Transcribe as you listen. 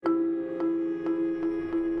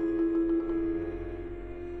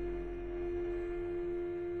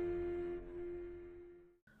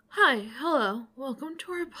Hi, hello, welcome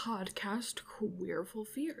to our podcast, Queerful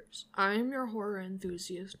Fears. I am your horror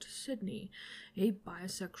enthusiast, Sydney, a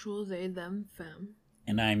bisexual they-them femme.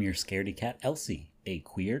 And I'm your scaredy cat, Elsie, a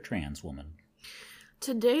queer trans woman.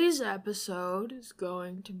 Today's episode is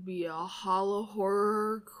going to be a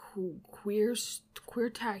Holihorror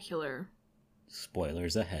Queertacular.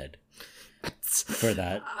 Spoilers ahead. For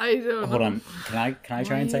that. I don't know. Hold on, can I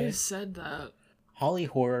try and say you it? Said that.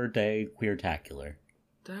 Holihorrorday Queertacular.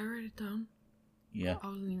 Did I write it down? Yeah. I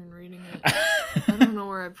wasn't even reading it. I don't know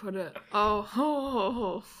where I put it.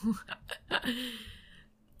 Oh.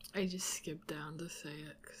 I just skipped down to say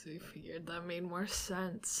it because I figured that made more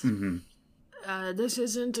sense. Mm-hmm. This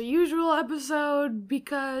isn't a usual episode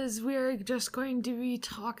because we're just going to be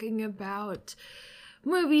talking about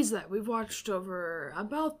movies that we've watched over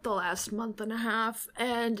about the last month and a half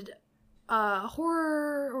and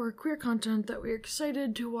horror or queer content that we're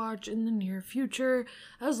excited to watch in the near future,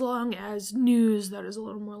 as long as news that is a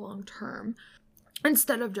little more long-term,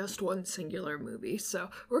 instead of just one singular movie. So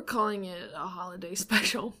we're calling it a holiday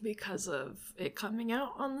special because of it coming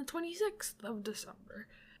out on the 26th of December.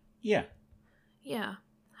 Yeah. Yeah.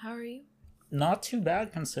 How are you? Not too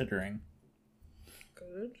bad considering.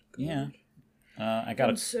 Good. Yeah. I got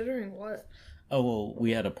Considering what? Oh, well,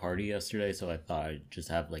 we had a party yesterday, so I thought I'd just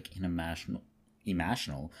have, like, a massive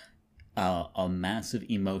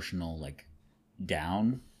emotional, like,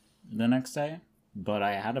 down the next day. But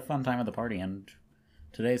I had a fun time at the party, and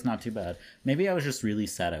today's not too bad. Maybe I was just really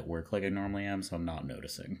sad at work like I normally am, so I'm not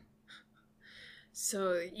noticing.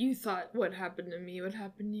 So you thought what happened to me would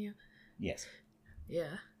happen to you? Yes.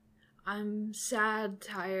 Yeah. I'm sad,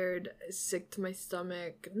 tired, sick to my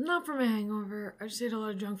stomach. Not from a hangover. I just ate a lot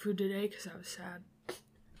of junk food today because I was sad.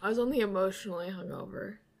 I was only emotionally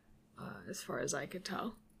hungover, as far as I could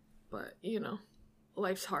tell. But, you know,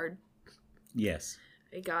 life's hard. Yes.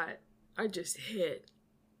 I just hit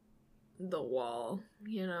the wall,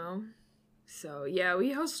 you know? So, yeah,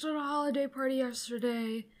 we hosted a holiday party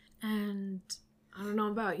yesterday, and I don't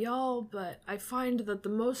know about y'all, but I find that the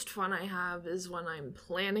most fun I have is when I'm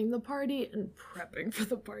planning the party and prepping for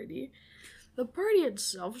the party. The party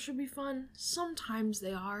itself should be fun. Sometimes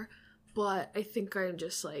they are, but I think I'm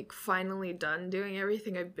just, like, finally done doing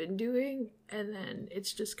everything I've been doing, and then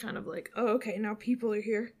it's just kind of like, oh, okay, now people are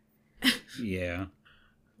here. Yeah.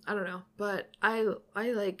 I don't know, but I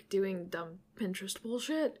like doing dumb Pinterest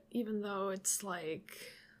bullshit, even though it's, like,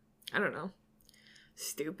 I don't know,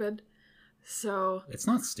 stupid. So It's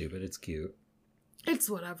not stupid, it's cute. It's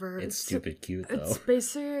whatever. It's stupid cute, though. It's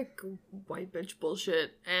basic white bitch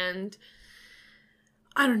bullshit, and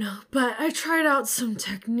I don't know, but I tried out some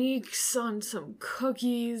techniques on some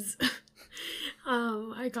cookies.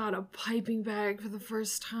 I got a piping bag for the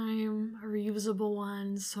first time, a reusable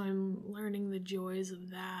one, so I'm learning the joys of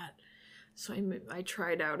that. So I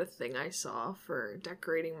tried out a thing I saw for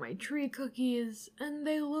decorating my tree cookies, and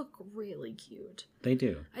they look really cute. They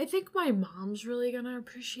do. I think my mom's really gonna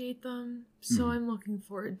appreciate them, so I'm looking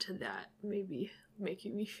forward to that. Maybe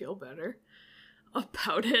making me feel better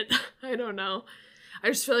about it. I don't know. I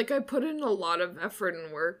just feel like I put in a lot of effort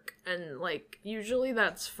and work, and, like, usually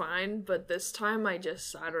that's fine, but this time I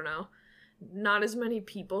don't know. Not as many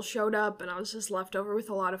people showed up, and I was just left over with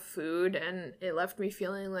a lot of food, and it left me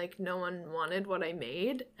feeling like no one wanted what I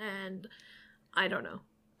made, and I don't know.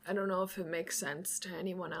 I don't know if it makes sense to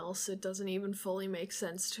anyone else. It doesn't even fully make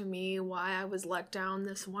sense to me why I was let down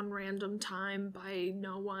this one random time by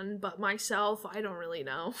no one but myself. I don't really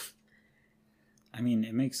know. I mean,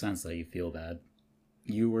 it makes sense that you feel bad.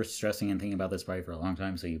 You were stressing and thinking about this party for a long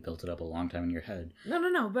time, so you built it up a long time in your head.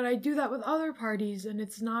 No, but I do that with other parties, and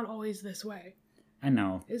it's not always this way. I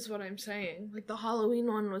know. Is what I'm saying. Like, the Halloween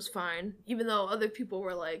one was fine, even though other people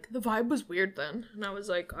were like, the vibe was weird then. And I was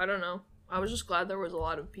like, I don't know. I was just glad there was a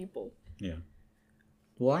lot of people. Yeah.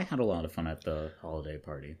 Well, I had a lot of fun at the holiday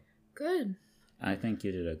party. Good. I think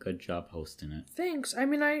you did a good job hosting it. Thanks. I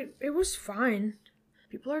mean, it was fine.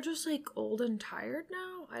 People are just, like, old and tired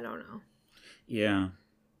now? I don't know. Yeah.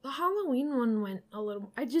 The Halloween one went a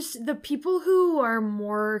little... the people who are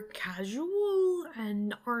more casual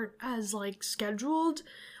and aren't as, like, scheduled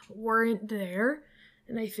weren't there.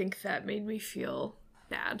 And I think that made me feel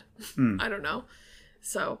bad. I don't know.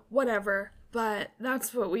 So, whatever. But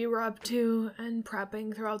that's what we were up to and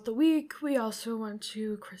prepping throughout the week. We also went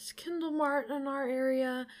to Chris Kindle Mart in our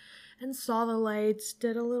area and saw the lights,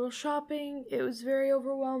 did a little shopping. It was very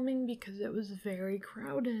overwhelming because it was very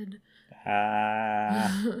crowded.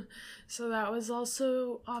 So that was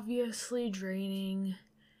also obviously draining.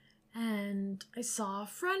 And I I saw a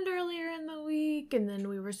friend earlier in the week, and then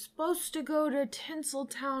we were supposed to go to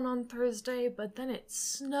Tinseltown on Thursday, but then it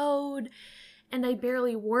snowed, and I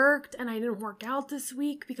barely worked, and I didn't work out this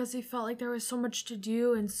week because I felt like there was so much to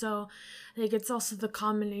do, and so, like, it's also the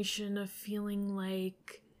combination of feeling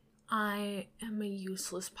like I am a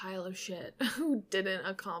useless pile of shit who didn't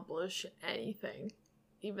accomplish anything,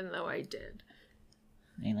 even though I did.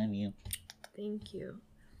 I love you. Thank you.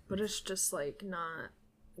 But it's just, like, not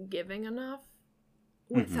giving enough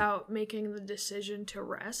without making the decision to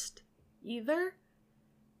rest either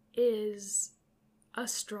is a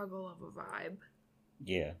struggle of a vibe.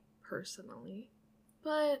 Yeah. Personally.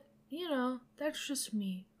 But, you know, that's just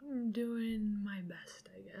me. I'm doing my best,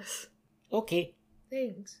 I guess. Okay.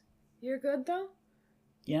 Thanks. You're good, though?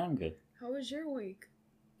 Yeah, I'm good. How was your week?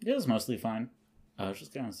 It was mostly fine. I was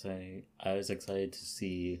just gonna say, I was excited to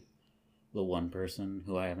see the one person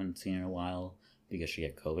who I haven't seen in a while because she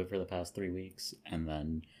had COVID for the past 3 weeks, and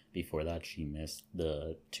then before that she missed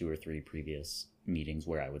the 2 or 3 previous meetings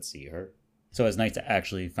where I would see her. So it was nice to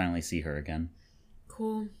actually finally see her again.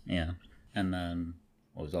 Cool. Yeah. And then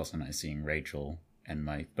it was also nice seeing Rachel and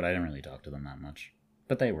Mike, but I didn't really talk to them that much.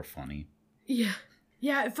 But they were funny. Yeah.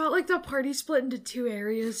 Yeah, it felt like the party split into 2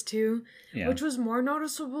 areas, too. Yeah. Which was more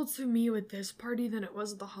noticeable to me with this party than it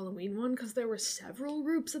was at the Halloween one, because there were several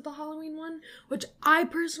groups at the Halloween one, which I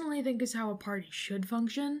personally think is how a party should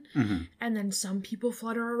function. Mm-hmm. And then some people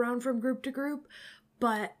flutter around from group to group.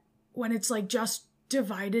 But when it's, like, just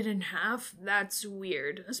divided in half, that's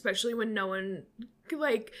weird. Especially when no one,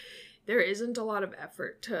 like, there isn't a lot of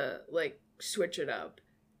effort to, like, switch it up.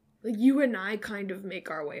 Like, you and I kind of make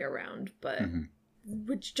our way around, but... Mm-hmm.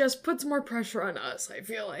 Which just puts more pressure on us, I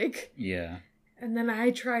feel like. Yeah. And then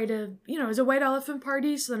I try to, you know, it was a white elephant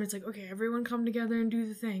party, so then it's like, okay, everyone come together and do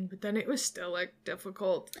the thing. But then it was still, like,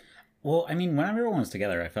 difficult. Well, I mean, when everyone was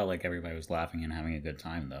together, I felt like everybody was laughing and having a good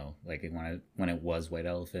time, though. Like, when it was white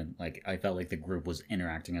elephant, like, I felt like the group was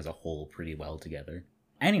interacting as a whole pretty well together.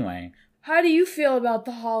 Anyway. How do you feel about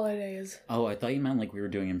the holidays? Oh, I thought you meant, like, we were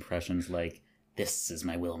doing impressions like, this is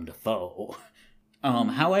my Willem Dafoe.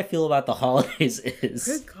 How I feel about the holidays is...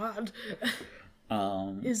 Good God.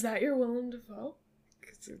 Is that your Willem Dafoe?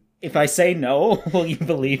 If I say no, will you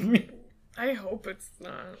believe me? I hope it's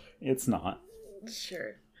not. It's not.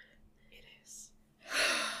 Sure. It is.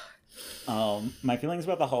 My feelings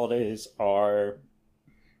about the holidays are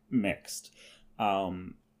mixed.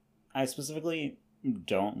 I specifically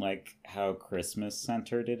don't like how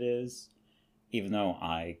Christmas-centered it is, even though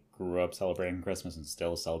I grew up celebrating Christmas and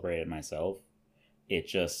still celebrate it myself. It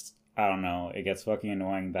just, I don't know, it gets fucking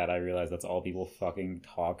annoying that I realize that's all people fucking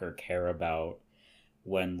talk or care about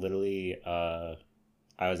when literally I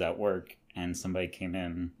was at work and somebody came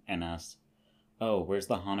in and asked, oh, where's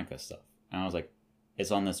the Hanukkah stuff? And I was like,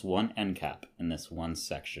 it's on this one end cap in this one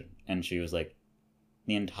section. And she was like,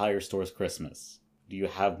 the entire store's Christmas. Do you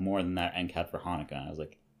have more than that end cap for Hanukkah? And I was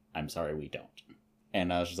like, I'm sorry, we don't.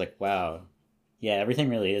 And I was just like, wow, yeah, everything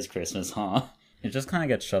really is Christmas, huh? It just kind of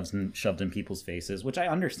gets shoved in people's faces, which I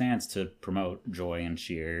understand to promote joy and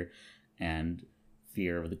cheer and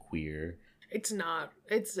fear of the queer. It's not.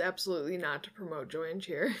 It's absolutely not to promote joy and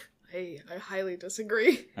cheer. I highly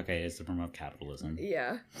disagree. Okay, it's to promote capitalism.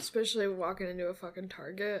 Yeah, especially walking into a fucking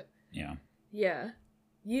Target. Yeah. Yeah.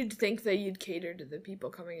 You'd think that you'd cater to the people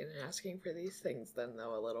coming in and asking for these things then,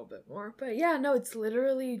 though, a little bit more. But yeah, no, it's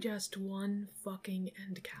literally just one fucking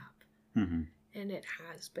end cap. Mm-hmm. And it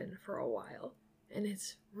has been for a while. And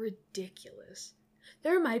it's ridiculous.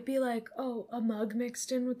 There might be like, oh, a mug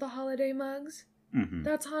mixed in with the holiday mugs. Mm-hmm.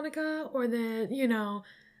 That's Hanukkah. Or then, you know,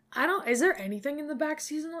 is there anything in the back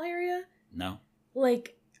seasonal area? No.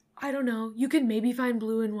 Like, I don't know. You can maybe find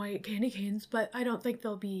blue and white candy canes, but I don't think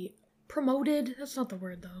they'll be promoted. That's not the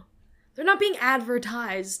word, though. They're not being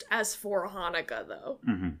advertised as for Hanukkah, though.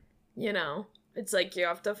 Mm-hmm. You know? It's like you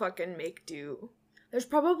have to fucking make do. There's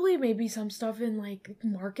probably maybe some stuff in, like,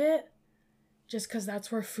 Market. Just because that's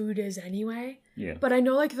where food is anyway. Yeah. But I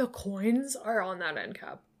know, like, the coins are on that end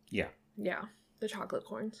cap. Yeah. Yeah, the chocolate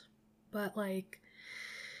coins. But, like,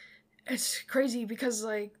 it's crazy because,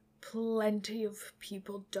 like, plenty of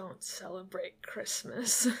people don't celebrate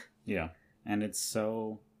Christmas. Yeah. And it's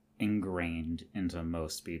so ingrained into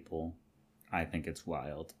most people. I think it's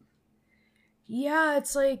wild. Yeah,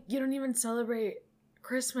 it's like you don't even celebrate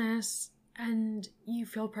Christmas and you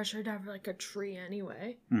feel pressured to have, like, a tree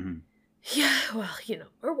anyway. Mm-hmm. Yeah, well, you know,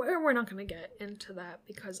 we're not gonna get into that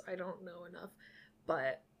because I don't know enough,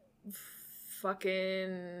 but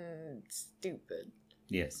fucking stupid.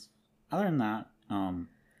 Yes. Other than that,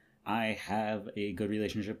 I have a good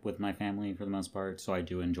relationship with my family for the most part, so I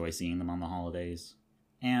do enjoy seeing them on the holidays.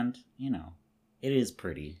 And, you know, it is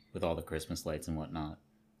pretty with all the Christmas lights and whatnot.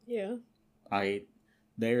 Yeah.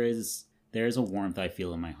 There is a warmth I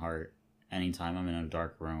feel in my heart anytime I'm in a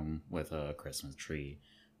dark room with a Christmas tree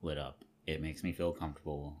lit up. It makes me feel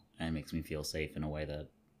comfortable, and it makes me feel safe in a way that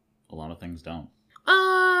a lot of things don't.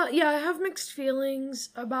 Yeah, I have mixed feelings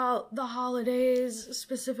about the holidays,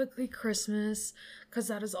 specifically Christmas, because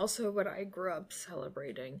that is also what I grew up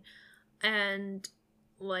celebrating. And,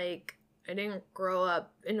 like, I didn't grow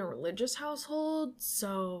up in a religious household,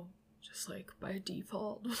 so just, like, by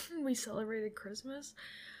default, we celebrated Christmas.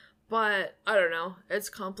 But, I don't know, it's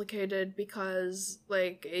complicated because,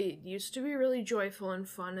 like, it used to be really joyful and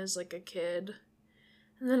fun as, like, a kid.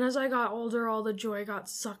 And then as I got older, all the joy got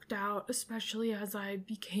sucked out, especially as I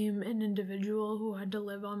became an individual who had to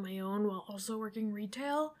live on my own while also working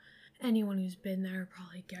retail. Anyone who's been there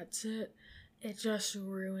probably gets it. It just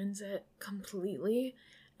ruins it completely.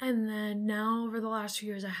 And then now, over the last few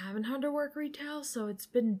years, I haven't had to work retail, so it's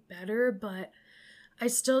been better, but I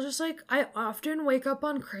still just, like, I often wake up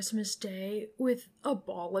on Christmas Day with a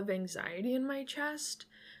ball of anxiety in my chest.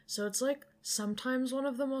 So it's, like, sometimes one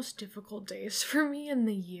of the most difficult days for me in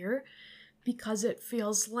the year because it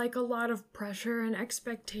feels like a lot of pressure and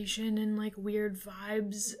expectation and, like, weird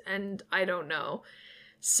vibes, and I don't know.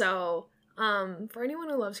 So, for anyone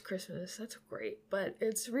who loves Christmas, that's great, but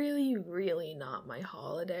it's really, really not my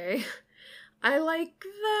holiday. I like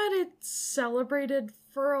that it's celebrated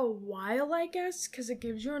for a while, I guess, because it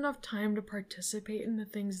gives you enough time to participate in the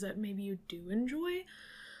things that maybe you do enjoy.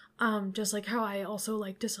 Just like how I also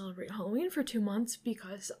like to celebrate Halloween for 2 months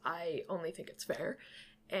because I only think it's fair,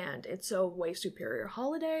 and it's a way superior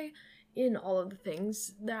holiday in all of the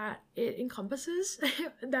things that it encompasses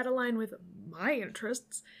that align with my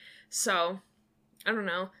interests. So, I don't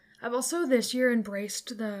know. I've also this year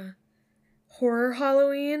embraced the horror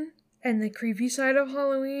Halloween and the creepy side of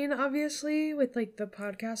Halloween, obviously, with, like, the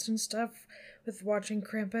podcast and stuff, with watching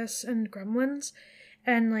Krampus and Gremlins.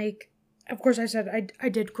 And, like, of course I said I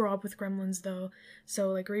did grow up with Gremlins, though, so,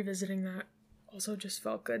 like, revisiting that also just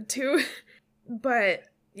felt good, too. But,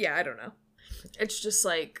 yeah, I don't know. It's just,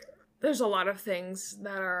 like, there's a lot of things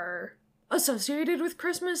that are associated with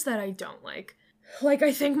Christmas that I don't like. Like,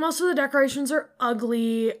 I think most of the decorations are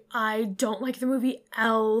ugly. I don't like the movie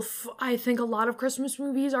Elf. I think a lot of Christmas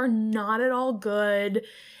movies are not at all good.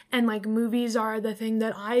 And, like, movies are the thing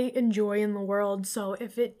that I enjoy in the world. So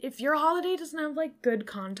if your holiday doesn't have, like, good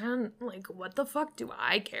content, like, what the fuck do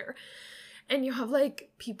I care? And you have, like,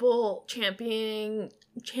 people championing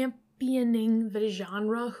the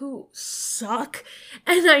genre who suck.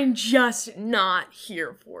 And I'm just not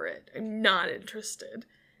here for it. I'm not interested.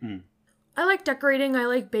 I like decorating, I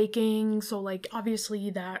like baking, so, like, obviously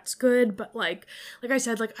that's good, but, like I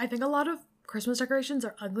said, like, I think a lot of Christmas decorations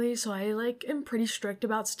are ugly, so I, like, am pretty strict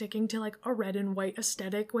about sticking to, like, a red and white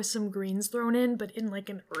aesthetic with some greens thrown in, but in, like,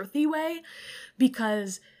 an earthy way,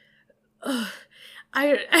 because,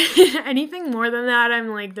 anything more than that, I'm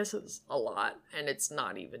like, this is a lot, and it's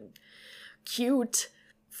not even cute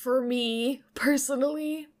for me,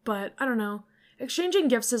 personally, but I don't know. Exchanging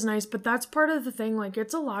gifts is nice, but that's part of the thing. Like,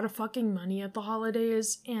 it's a lot of fucking money at the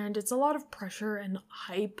holidays, and it's a lot of pressure and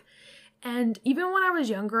hype. And even when I was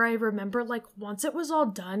younger, I remember, like, once it was all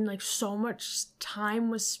done, like, so much time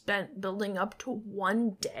was spent building up to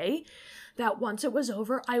one day that once it was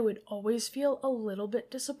over, I would always feel a little bit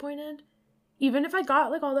disappointed. Even if I got,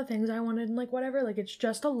 like, all the things I wanted and, like, whatever, like, it's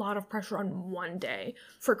just a lot of pressure on one day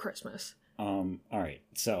for Christmas. Alright,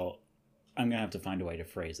 so I'm gonna have to find a way to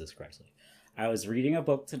phrase this correctly. I was reading a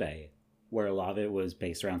book today where a lot of it was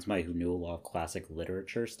based around somebody who knew a lot of classic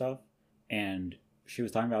literature stuff, and she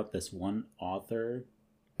was talking about this one author,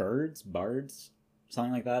 Bards,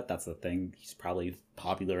 something like that. That's the thing. He's probably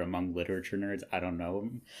popular among literature nerds. I don't know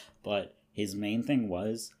him, but his main thing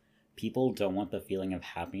was people don't want the feeling of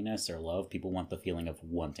happiness or love. People want the feeling of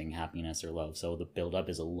wanting happiness or love. So the build-up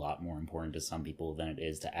is a lot more important to some people than it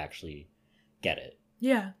is to actually get it.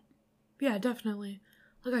 Yeah, definitely.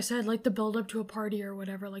 Like I said, like, the build up to a party or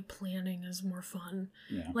whatever, like, planning is more fun.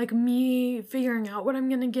 Yeah. Like, me figuring out what I'm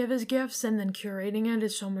gonna give as gifts and then curating it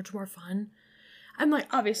is so much more fun. I'm, like,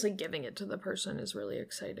 obviously giving it to the person is really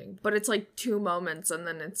exciting, but it's, like, 2 moments and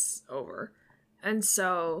then it's over. And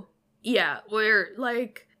so, yeah,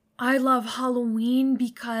 I love Halloween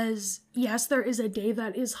because, yes, there is a day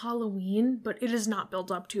that is Halloween, but it is not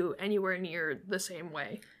built up to anywhere near the same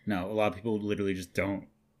way. No, a lot of people literally just don't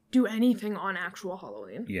do anything on actual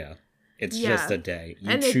Halloween. Yeah. It's just a day.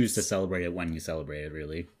 You choose to celebrate it when you celebrate it,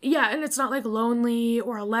 really. Yeah, and it's not, like, lonely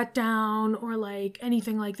or a letdown or, like,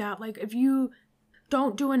 anything like that. Like, if you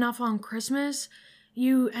don't do enough on Christmas,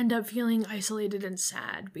 you end up feeling isolated and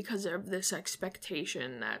sad because of this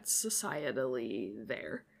expectation that's societally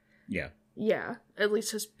there. Yeah. Yeah, at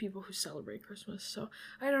least as people who celebrate Christmas. So,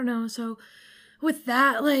 I don't know. So, with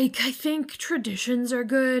that, like, I think traditions are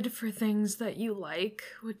good for things that you like,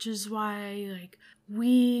 which is why, like,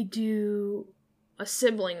 we do a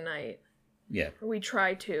sibling night. Yeah. Or we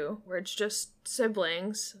try to, where it's just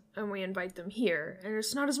siblings, and we invite them here. And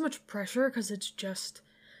it's not as much pressure, because it's just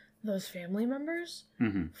those family members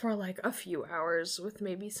for, like, a few hours with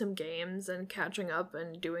maybe some games and catching up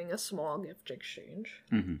and doing a small gift exchange.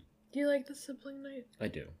 Do you like the sibling night? I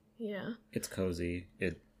do. Yeah. It's cozy.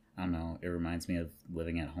 I don't know, it reminds me of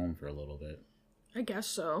living at home for a little bit. I guess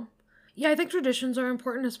so. Yeah, I think traditions are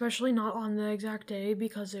important, especially not on the exact day,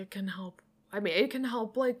 because it can help. I mean, it can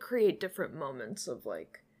help, like, create different moments of,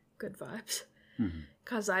 like, good vibes.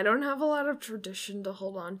 Because I don't have a lot of tradition to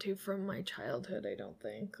hold on to from my childhood, I don't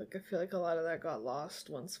think. Like, I feel like a lot of that got lost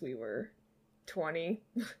once we were 20.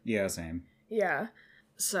 Yeah, same. Yeah.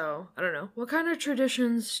 So, I don't know. What kind of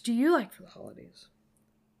traditions do you like for the holidays?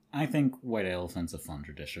 I think White Elephant's a fun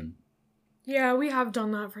tradition. Yeah, we have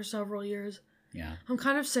done that for several years. Yeah. I'm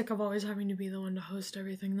kind of sick of always having to be the one to host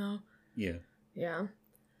everything, though. Yeah. Yeah.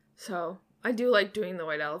 So, I do like doing the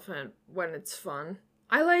White Elephant when it's fun.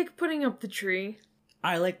 I like putting up the tree.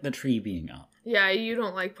 I like the tree being up. Yeah, you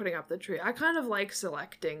don't like putting up the tree. I kind of like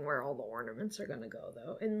selecting where all the ornaments are going to go,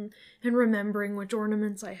 though. And remembering which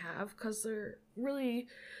ornaments I have, because they're really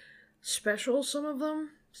special, some of them.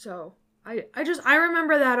 So, I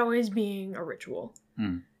remember that always being a ritual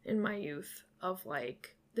in my youth of,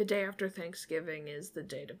 like, the day after Thanksgiving is the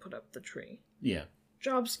day to put up the tree. Yeah.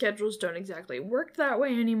 Job schedules don't exactly work that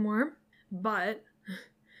way anymore, but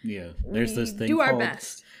yeah, there's this thing do our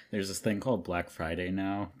best. There's this thing called Black Friday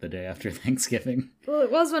now, the day after Thanksgiving. Well,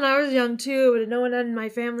 it was when I was young too, but no one in my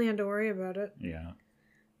family had to worry about it. Yeah.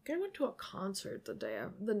 I went to a concert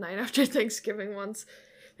the night after Thanksgiving once.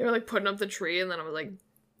 They were like putting up the tree, and then I was like,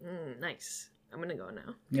 nice. I'm gonna go now.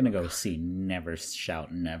 I'm gonna go see Never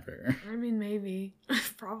Shout Never. I mean, maybe.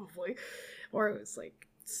 Probably. Or it was like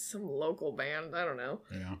some local band. I don't know.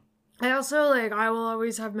 Yeah. I also, like, I will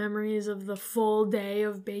always have memories of the full day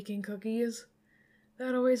of baking cookies.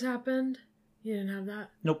 That always happened. You didn't have that?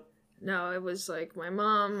 Nope. No, it was like my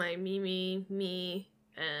mom, my Mimi, me,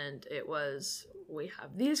 and it was, we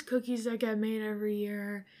have these cookies that get made every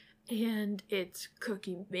year, and it's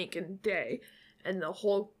cookie making day. And the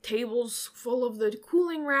whole table's full of the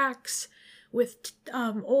cooling racks with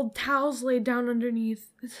old towels laid down underneath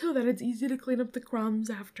so that it's easy to clean up the crumbs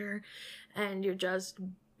after. And you're just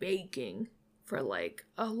baking for, like,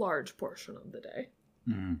 a large portion of the day.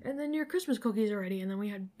 And then your Christmas cookies are ready, and then we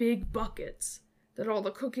had big buckets that all the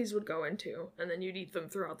cookies would go into, and then you'd eat them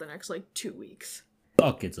throughout the next, like, 2 weeks.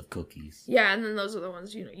 Buckets of cookies. Yeah, and then those are the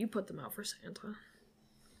ones, you put them out for Santa.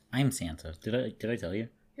 I'm Santa. Did I tell you?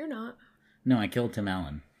 You're not. No, I killed Tim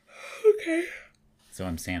Allen. Okay. So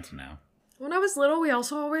I'm Santa now. When I was little, we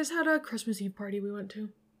also always had a Christmas Eve party we went to.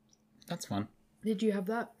 That's fun. Did you have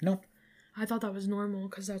that? Nope. I thought that was normal,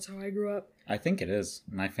 because that's how I grew up. I think it is.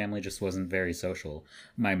 My family just wasn't very social.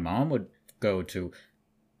 My mom would go to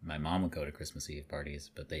Christmas Eve parties,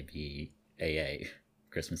 but they'd be AA,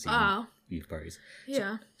 Christmas Eve parties.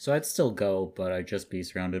 Yeah. So I'd still go, but I'd just be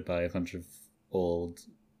surrounded by a bunch of old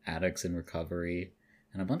addicts in recovery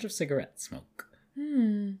and a bunch of cigarette smoke.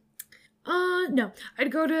 No.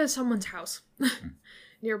 I'd go to someone's house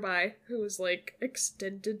nearby who was, like,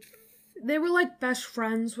 extended. They were, like, best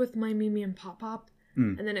friends with my Mimi and Pop-Pop.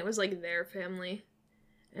 And then it was, like, their family.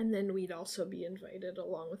 And then we'd also be invited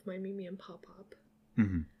along with my Mimi and Pop-Pop.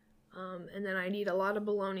 And then I'd eat a lot of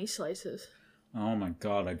bologna slices. Oh my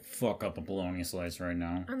god, I'd fuck up a bologna slice right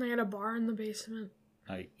now. And they had a bar in the basement.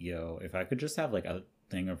 If I could just have, like, a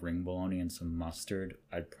thing of ring bologna and some mustard,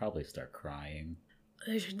 I'd probably start crying.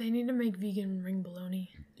 They need to make vegan ring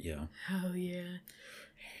bologna. Yeah. Hell yeah.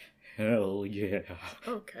 Hell yeah.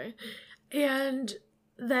 Okay. And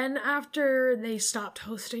then after they stopped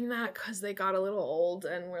hosting that because they got a little old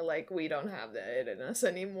and were like, we don't have that in us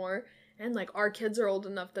anymore. And, like, our kids are old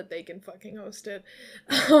enough that they can fucking host it.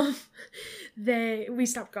 We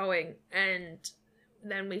stopped going. And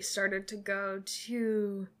then we started to go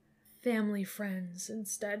to family friends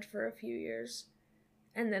instead for a few years.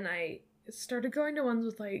 And then I started going to ones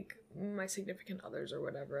with, like, my significant others or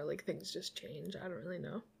whatever. Like, things just change. I don't really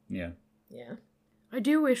know. Yeah. Yeah. I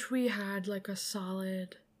do wish we had, like, a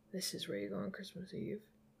solid, this is where you go on Christmas Eve.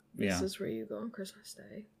 This is where you go on Christmas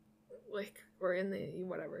Day. Like, or in the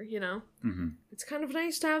whatever, you know? It's kind of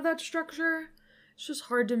nice to have that structure. It's just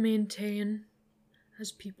hard to maintain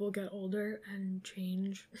as people get older and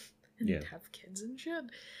change and have kids and shit.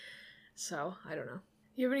 So, I don't know.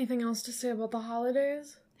 You have anything else to say about the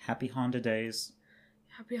holidays? Happy Honda Days.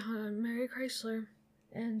 Happy Merry Chrysler.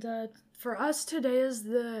 And for us, today is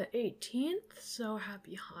the 18th, so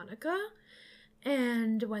happy Hanukkah.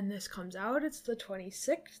 And when this comes out, it's the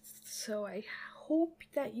 26th, so I hope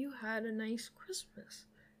that you had a nice Christmas.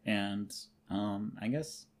 And, I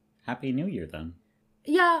guess, Happy New Year then.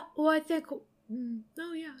 Yeah, well, I think...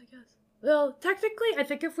 I guess. Well, technically, I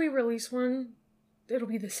think if we release one, it'll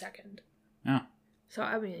be the 2nd. Oh. So,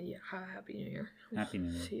 I mean, yeah, Happy New Year. Happy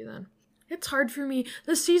New Year. See you then. It's hard for me.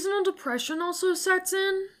 The seasonal depression also sets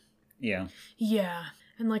in. Yeah. Yeah.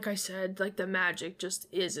 And like I said, like, the magic just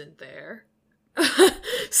isn't there.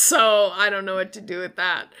 So, I don't know what to do with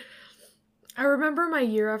that. I remember my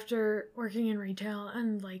year after working in retail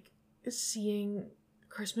and, like, seeing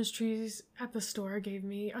Christmas trees at the store gave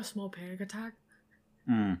me a small panic attack.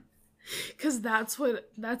 Because that's what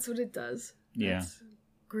it does. Yeah.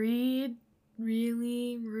 Greed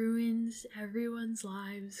really ruins everyone's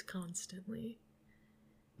lives constantly.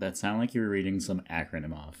 That sounded like you were reading some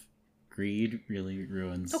acronym off. Greed really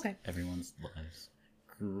ruins everyone's lives.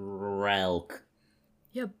 Grelk.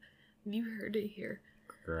 Yep. You heard it here.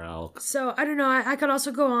 Grelk. So, I don't know. I could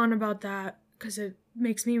also go on about that because it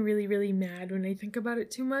makes me really, really mad when I think about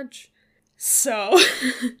it too much. So,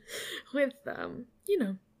 with,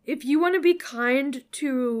 if you want to be kind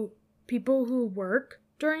to people who work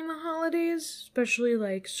during the holidays, especially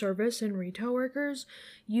like service and retail workers,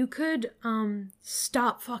 you could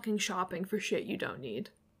stop fucking shopping for shit you don't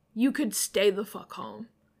need. You could stay the fuck home.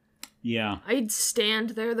 Yeah. I'd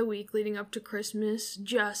stand there the week leading up to Christmas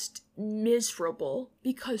just miserable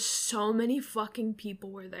because so many fucking people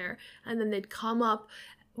were there, and then they'd come up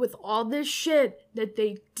with all this shit that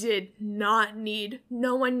they did not need.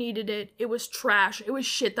 No one needed it. It was trash. It was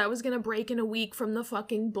shit that was gonna break in a week from the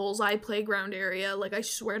fucking Bullseye playground area. Like, I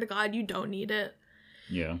swear to God, you don't need it.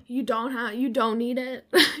 Yeah. You don't need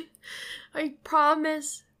it. I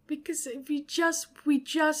promise. Because we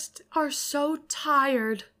just are so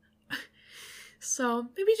tired. So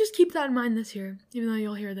maybe just keep that in mind this year, even though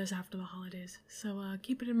you'll hear this after the holidays. So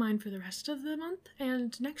keep it in mind for the rest of the month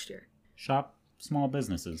and next year. Shop small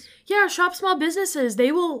businesses. Yeah, shop small businesses.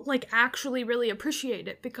 They will, like, actually really appreciate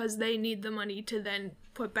it because they need the money to then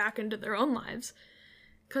put back into their own lives.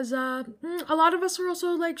 Because a lot of us are also,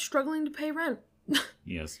 like, struggling to pay rent.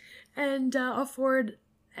 Yes. And afford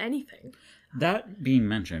anything. That being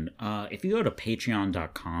mentioned, if you go to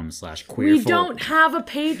patreon.com/queerful... We don't have a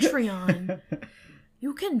Patreon.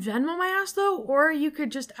 You can Venmo my ass, though, or you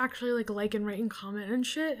could just actually, like and rate and comment and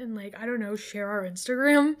shit, and, like, I don't know, share our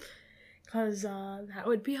Instagram, because that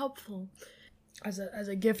would be helpful as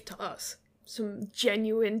a gift to us. Some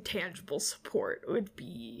genuine, tangible support would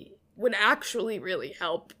actually really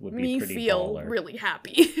help me feel really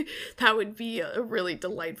happy. That would be a really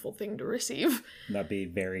delightful thing to receive. That'd be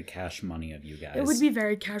very cash money of you guys. It would be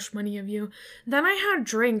very cash money of you. Then I had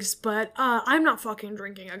drinks, but I'm not fucking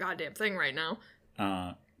drinking a goddamn thing right now.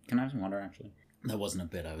 Can I have some water, actually? That wasn't a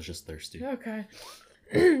bit, I was just thirsty. Okay.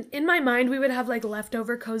 In my mind, we would have, like,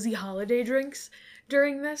 leftover cozy holiday drinks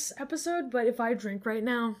during this episode, but if I drink right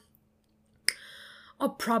now, I'll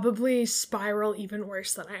probably spiral even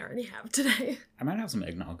worse than I already have today. I might have some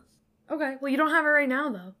eggnog. Okay, well, you don't have it right now,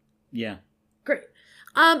 though. Yeah. Great.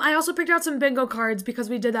 I also picked out some bingo cards because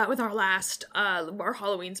we did that with our last, our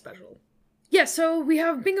Halloween special. Yeah, so we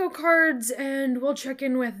have bingo cards, and we'll check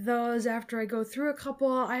in with those after I go through a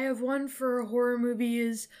couple. I have one for horror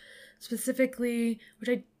movies, specifically, which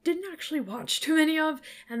I didn't actually watch too many of,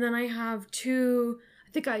 and then I have two...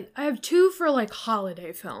 I have two for, like,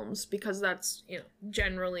 holiday films, because that's,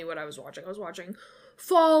 generally what I was watching. I was watching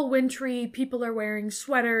fall, wintry, people are wearing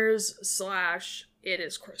sweaters, / it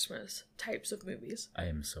is Christmas types of movies. I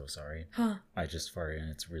am so sorry. Huh. I just farted and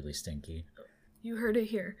it's really stinky. You heard it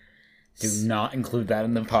here. Do not include that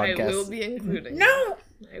in the podcast. I will be including No!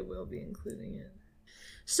 it. I will be including it.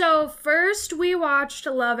 So, first we watched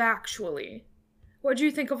Love Actually. What do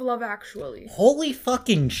you think of Love Actually? Holy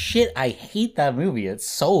fucking shit, I hate that movie. It's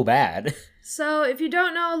so bad. So, if you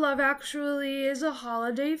don't know, Love Actually is a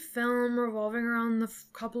holiday film revolving around the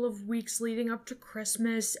couple of weeks leading up to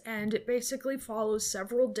Christmas, and it basically follows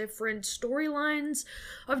several different storylines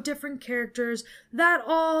of different characters that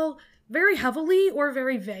all very heavily or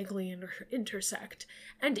very vaguely intersect.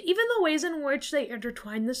 And even the ways in which they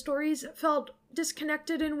intertwine the stories felt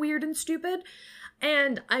disconnected and weird and stupid.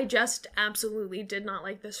 And I just absolutely did not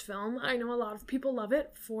like this film. I know a lot of people love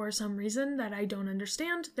it for some reason that I don't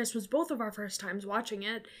understand. This was both of our first times watching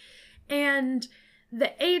it. And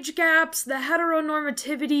the age gaps, the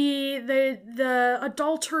heteronormativity, the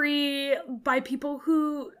adultery by people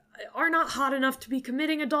who are not hot enough to be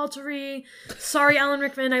committing adultery. Sorry, Alan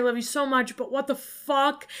Rickman, I love you so much, but what the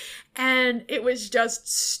fuck? And it was just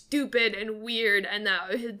stupid and weird, and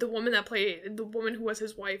that the woman who was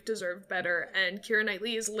his wife deserved better, and Keira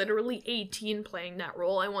Knightley is literally 18 playing that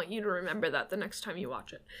role. I want you to remember that the next time you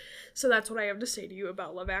watch it. So that's what I have to say to you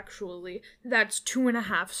about Love Actually. That's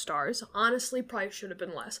 2.5 stars. Honestly, probably should have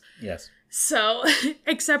been less. Yes. So,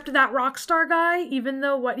 except that rock star guy, even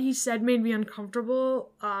though what he said made me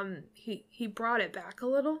uncomfortable, he brought it back a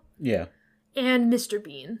little. Yeah. And Mr.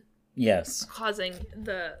 Bean. Yes. Causing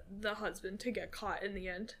the husband to get caught in the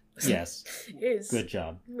end. Yes. Is good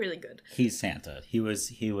job. Really good. He's Santa.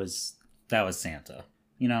 That was Santa.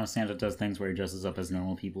 You know, Santa does things where he dresses up as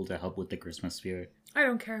normal people to help with the Christmas spirit. I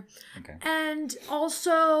don't care. Okay. And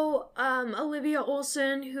also, Olivia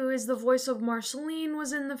Olson, who is the voice of Marceline,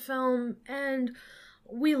 was in the film, and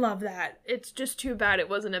we love that. It's just too bad it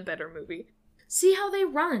wasn't a better movie. See How They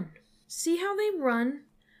Run. See How They Run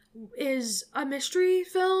is a mystery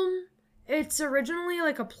film. It's originally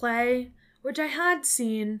like a play, which I had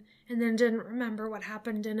seen, and then didn't remember what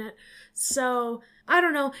happened in it. So, I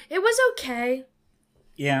don't know. It was okay.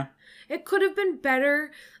 Yeah. It could have been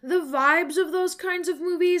better. The vibes of those kinds of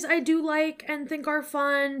movies I do like and think are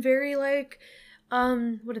fun. Very like,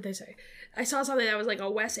 what did they say? I saw something that was like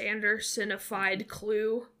a Wes Anderson-ified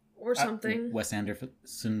Clue or something. Wes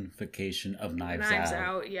Andersonification of Knives Out. Knives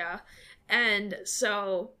Out, yeah. And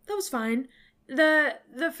so, that was fine. The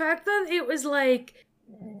fact that it was like,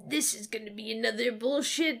 this is gonna be another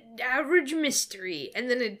bullshit average mystery, and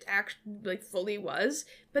then it actually like fully was,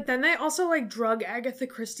 but then they also like drug Agatha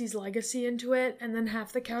Christie's legacy into it, and then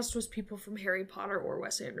half the cast was people from Harry Potter or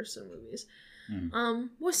Wes Anderson movies.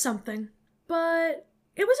 Was something, but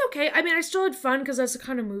it was okay. I mean, I still had fun because that's the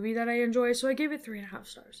kind of movie that I enjoy, so I gave it 3.5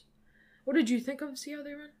 stars. What did you think of See How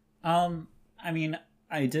They Run? I mean,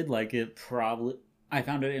 I did like it. Probably I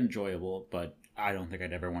found it enjoyable, but I don't think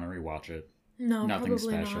I'd ever want to rewatch it. No, nothing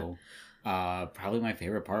probably special. Not. Probably my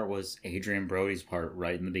favorite part was Adrian Brody's part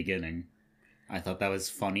right in the beginning. I thought that was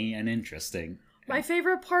funny and interesting. My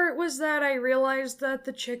favorite part was that I realized that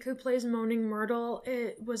the chick who plays Moaning Myrtle,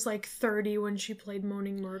 it was like 30 when she played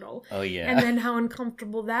Moaning Myrtle. Oh, yeah. And then how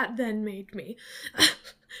uncomfortable that then made me.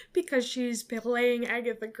 Because she's playing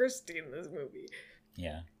Agatha Christie in this movie.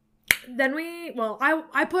 Yeah. Then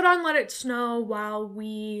I put on Let It Snow while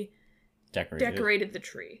we decorated the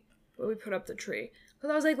tree. While we put up the tree.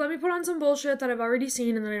 Because I was like, let me put on some bullshit that I've already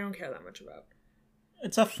seen and that I don't care that much about.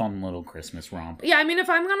 It's a fun little Christmas romp. Yeah, I mean, if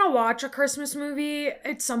I'm gonna watch a Christmas movie,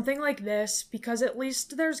 it's something like this, because at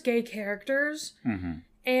least there's gay characters,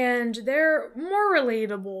 and they're more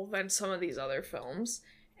relatable than some of these other films,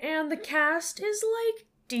 and the cast is, like,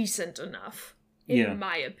 decent enough, in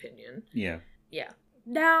my opinion. Yeah. Yeah.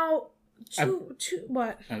 Now,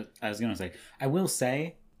 what? I was gonna say, I will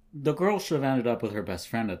say, the girl should have ended up with her best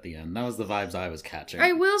friend at the end. That was the vibes I was catching.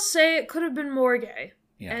 I will say it could have been more gay,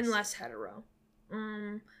 and less hetero.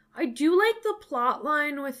 I do like the plot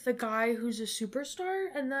line with the guy who's a superstar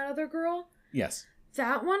and that other girl. Yes.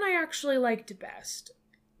 That one I actually liked best.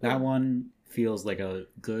 That one feels like a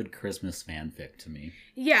good Christmas fanfic to me.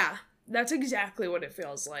 Yeah, that's exactly what it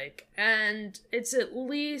feels like. And it's at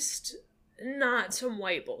least not some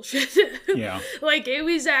white bullshit. Yeah. Like, it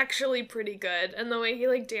was actually pretty good. And the way he,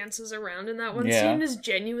 like, dances around in that one scene is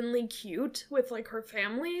genuinely cute with, like, her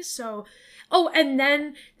family. So... Oh, and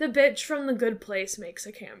then the bitch from The Good Place makes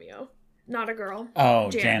a cameo. Not a girl. Oh,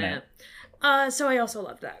 Janet. So I also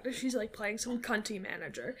love that. She's, like, playing some cunty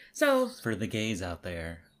manager. So... For the gays out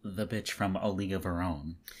there, the bitch from A League of Her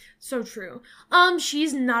Own. So true.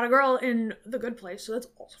 She's not a girl in The Good Place, so that's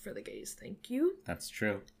also for the gays. Thank you. That's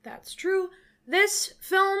true. That's true. This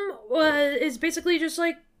film is basically just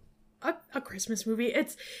like a Christmas movie.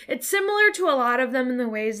 It's similar to a lot of them in the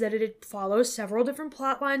ways that it follows several different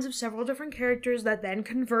plot lines of several different characters that then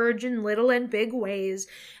converge in little and big ways.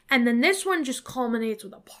 And then this one just culminates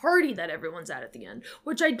with a party that everyone's at the end,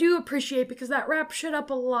 which I do appreciate because that wraps shit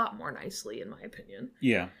up a lot more nicely, in my opinion.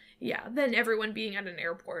 Yeah. Yeah, than everyone being at an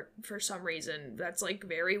airport for some reason. That's, like,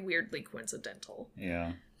 very weirdly coincidental.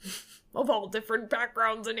 Yeah. Of all different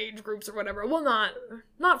backgrounds and age groups or whatever. Well,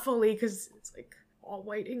 not fully, because it's, like, all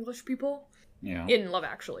white English people. Yeah. In Love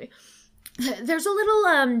Actually. There's a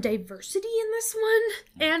little, diversity in this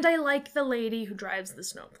one, and I like the lady who drives the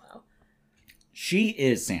snowplow. She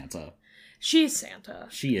is Santa. She's Santa.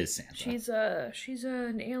 She is Santa. She's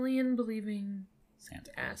an alien-believing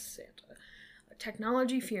Santa. Santa.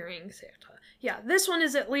 Technology-fearing Santa. Yeah, this one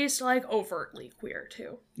is at least, like, overtly queer,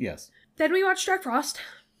 too. Yes. Then we watched Jack Frost.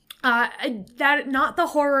 Not the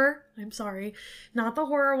horror. I'm sorry. Not the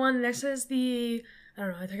horror one. This is I don't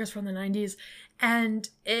know, I think it's from the 90s. And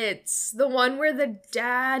it's the one where the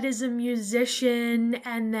dad is a musician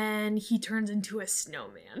and then he turns into a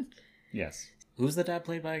snowman. Yes. Who's the dad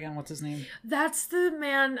played by again? What's his name? That's the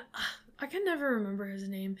man... I can never remember his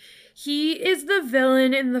name. He is the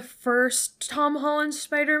villain in the first Tom Holland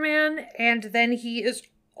Spider-Man, and then he is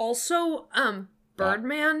also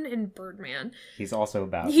Birdman in Birdman. He's also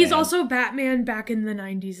Batman. He's also Batman back in the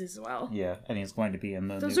 90s as well. Yeah, and he's going to be in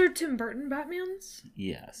the Those are Tim Burton Batmans?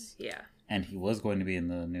 Yes. Yeah. And he was going to be in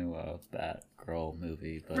the new Batgirl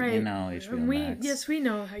movie, but right. HBO Max. Yes, we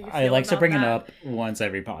know how you feel I like to bring that. it up once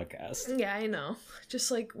every podcast. Yeah, I know. Just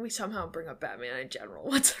like we somehow bring up Batman in general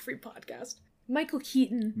once every podcast. Michael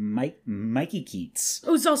Keaton. Mikey Keats.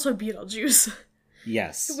 Who's also Beetlejuice.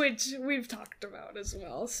 Yes. Which we've talked about as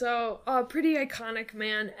well. So, pretty iconic,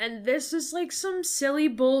 man. And this is like some silly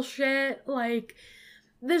bullshit. Like,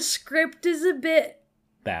 the script is a bit...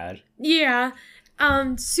 bad. Yeah.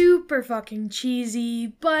 Super fucking cheesy,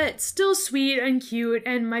 but still sweet and cute.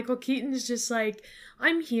 And Michael Keaton's just like,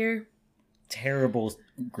 I'm here. Terrible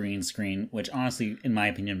green screen, which honestly, in my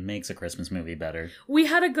opinion, makes a Christmas movie better. We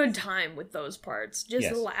had a good time with those parts. Just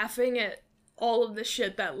yes. laughing at all of the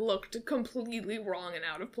shit that looked completely wrong and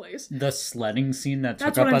out of place. The sledding scene that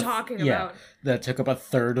That's took what up I'm talking about. That took up a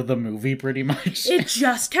third of the movie pretty much. It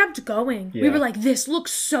just kept going. Yeah. We were like, this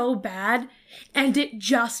looks so bad, and it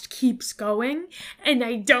just keeps going, and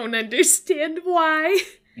I don't understand why.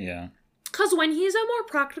 Yeah. Because when he's a more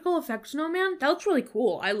practical effects snowman, that looks really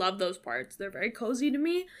cool. I love those parts. They're very cozy to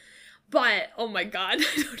me. But, oh my god,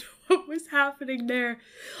 I don't know what was happening there.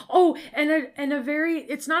 Oh, and a very,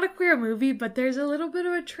 it's not a queer movie, but there's a little bit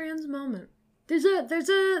of a trans moment. There's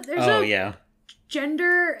a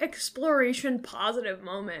gender exploration positive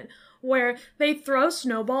moment where they throw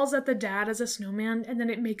snowballs at the dad as a snowman and then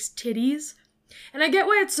it makes titties. And I get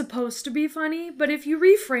why it's supposed to be funny, but if you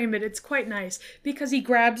reframe it, it's quite nice because he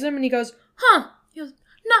grabs him and he goes, huh, he goes,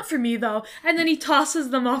 not for me though. And then he tosses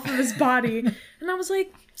them off of his body. And I was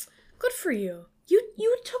like, good for you.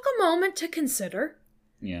 You took a moment to consider.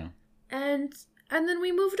 Yeah. And then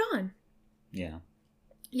we moved on. Yeah.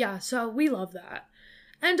 Yeah, so we love that.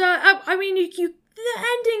 And, I mean, the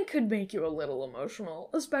ending could make you a little emotional,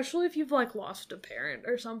 especially if you've, like, lost a parent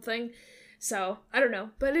or something. So, I don't know.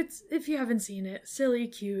 But it's, if you haven't seen it, silly,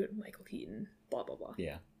 cute, Michael Keaton, blah, blah, blah.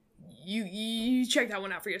 Yeah. You check that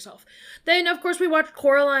one out for yourself. Then, of course, we watched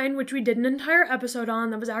Coraline, which we did an entire episode on.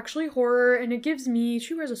 That was actually horror, and it gives me...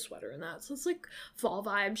 She wears a sweater in that, so it's like fall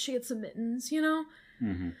vibes. She gets some mittens, you know?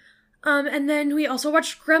 Mm-hmm. And then we also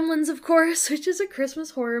watched Gremlins, of course, which is a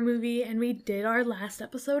Christmas horror movie, and we did our last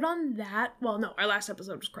episode on that. Well, no, our last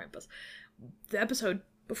episode was Krampus. The episode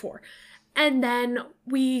before. And then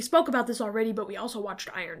we spoke about this already, but we also watched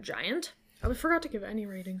Iron Giant. I forgot to give it any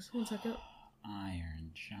ratings. 1 second.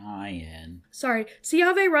 Iron Giant. Sorry. See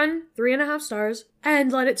How They Run, 3.5 stars,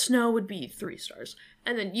 and Let It Snow would be 3 stars.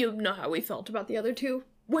 And then you know how we felt about the other two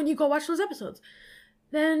when you go watch those episodes.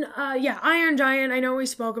 Then, Iron Giant, I know we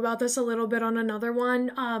spoke about this a little bit on another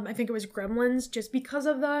one. I think it was Gremlins, just because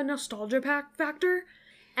of the nostalgia factor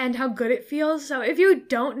and how good it feels. So if you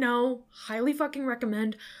don't know, highly fucking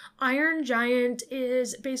recommend. Iron Giant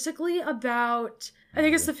is basically about, I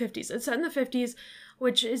think it's the 50s. It's set in the 50s,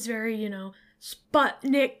 which is very,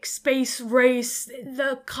 Sputnik, space race,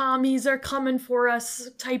 the commies are coming for us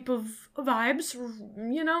type of vibes,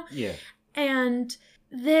 Yeah. And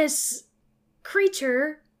this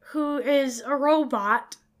creature, who is a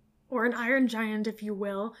robot, or an Iron Giant, if you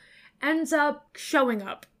will, ends up showing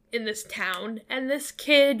up in this town, and this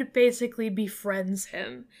kid basically befriends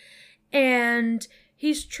him. And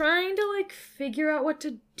he's trying to, figure out what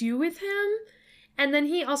to do with him. And then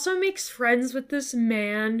he also makes friends with this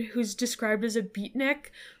man who's described as a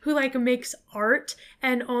beatnik, who, makes art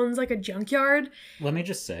and owns, a junkyard. Let me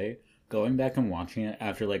just say, going back and watching it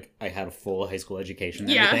after, I had a full high school education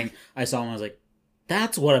and everything, I saw him, I was like,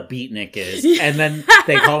 that's what a beatnik is. And then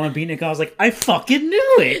they call him a beatnik, and I was like, I fucking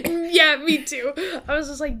knew it! Yeah, me too. I was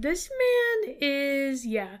just like, this man is,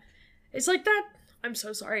 It's like that, I'm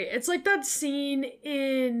so sorry, it's like that scene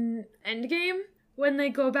in Endgame, when they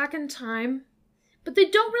go back in time, but they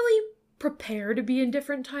don't really prepare to be in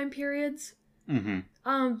different time periods. Mm-hmm.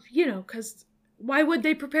 Because why would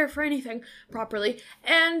they prepare for anything properly?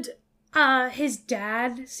 And his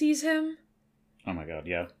dad sees him. Oh my god,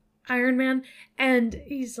 yeah. Iron Man, and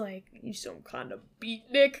he's like, you some kind of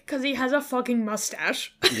beatnik, because he has a fucking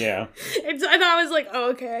mustache. Yeah. And I was like,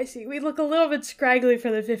 oh, okay, I see. We look a little bit scraggly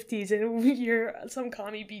for the 50s, and you're some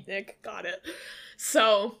commie beatnik. Got it.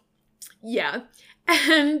 So, Yeah.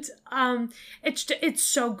 And it's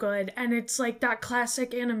so good, and it's like that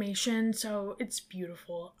classic animation, so it's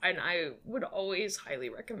beautiful, and I would always highly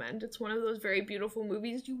recommend. It's one of those very beautiful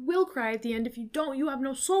movies. You will cry at the end. If you don't, you have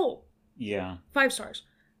no soul. Yeah. 5 stars.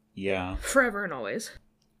 Yeah. Forever and always.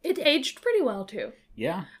 It aged pretty well too.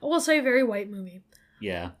 Yeah. I will say, very white movie.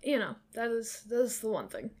 Yeah. You know, that is the one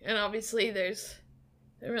thing. And obviously they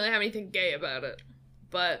don't really have anything gay about it.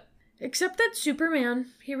 But except that Superman,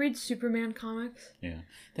 he reads Superman comics. Yeah.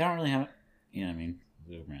 They don't really have... Yeah, I mean,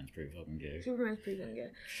 Superman's pretty fucking gay. Superman's pretty fucking gay.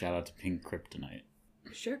 Shout out to Pink Kryptonite.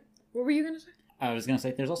 Sure. What were you going to say? I was going to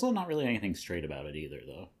say, there's also not really anything straight about it either,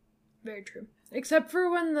 though. Very true. Except for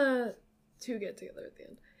when the two get together at the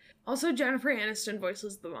end. Also, Jennifer Aniston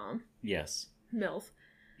voices the mom. Yes. MILF.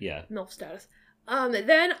 Yeah. MILF status.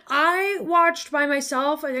 Then I watched by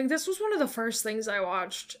myself, I think this was one of the first things I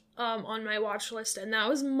watched on my watch list, and that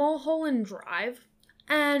was Mulholland Drive.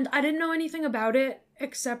 And I didn't know anything about it,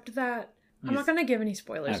 except that... I'm not going to give any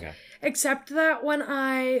spoilers. Okay. Except that when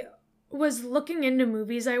I was looking into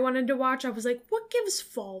movies I wanted to watch, I was like, what gives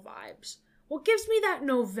fall vibes? What gives me that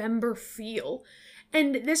November feel?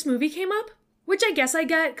 And this movie came up, which I guess I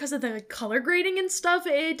get because of the color grading and stuff.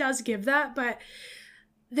 It does give that, but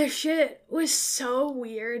the shit was so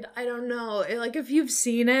weird. I don't know. If you've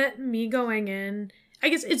seen it, me going in... I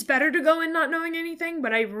guess it's better to go in not knowing anything,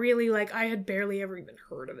 but I really, I had barely ever even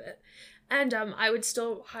heard of it. And I would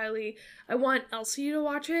still I want Elsee to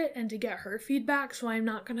watch it and to get her feedback, so I'm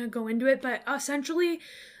not gonna go into it. But essentially,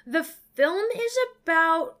 the film is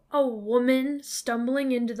about a woman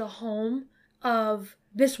stumbling into the home of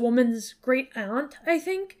this woman's great aunt, I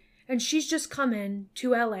think. And she's just come in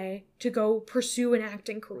to LA to go pursue an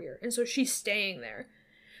acting career. And so she's staying there.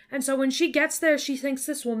 And so when she gets there, she thinks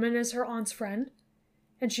this woman is her aunt's friend.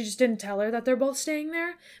 And she just didn't tell her that they're both staying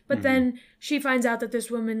there. But then she finds out that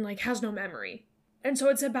this woman, has no memory. And so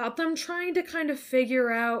it's about them trying to kind of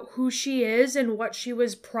figure out who she is and what she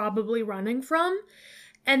was probably running from.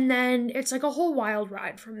 And then it's a whole wild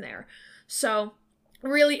ride from there. So,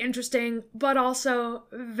 really interesting, but also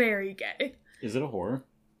very gay. Is it a horror?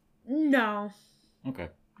 No. Okay.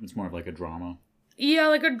 It's more of a drama.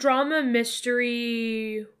 Yeah, a drama,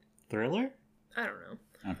 mystery... Thriller? I don't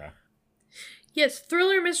know. Okay. Yes,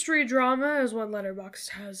 thriller, mystery, drama is what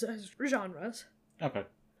Letterboxd has as genres. Okay.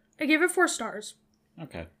 I gave it 4 stars.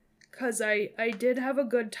 Okay. Because I did have a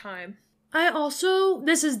good time. I also...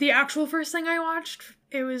 This is the actual first thing I watched.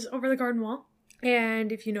 It was Over the Garden Wall.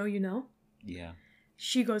 And if you know, you know. Yeah.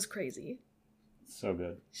 She goes crazy. So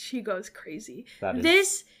good. She goes crazy.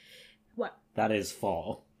 What? That is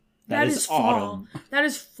fall. That is autumn. Fall. That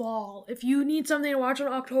is fall. If you need something to watch in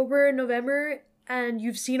October and November... and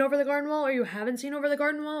you've seen Over the Garden Wall, or you haven't seen Over the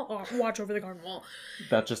Garden Wall, or watch Over the Garden Wall.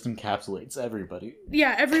 That just encapsulates everybody.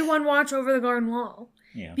 Yeah, everyone watch Over the Garden Wall.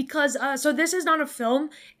 Yeah. Because, so this is not a film.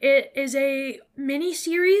 It is a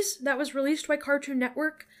mini-series that was released by Cartoon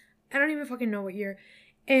Network. I don't even fucking know what year.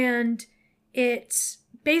 And it's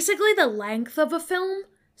basically the length of a film.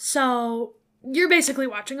 So you're basically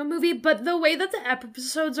watching a movie, but the way that the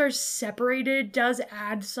episodes are separated does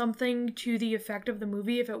add something to the effect of the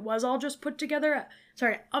movie. If it was all just put together,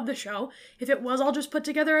 of the show, if it was all just put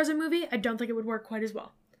together as a movie, I don't think it would work quite as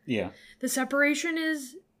well. Yeah. The separation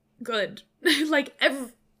is good.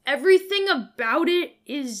 Everything about it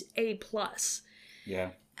is A+. Yeah.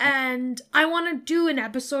 And I want to do an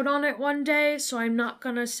episode on it one day, so I'm not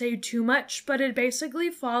gonna say too much, but it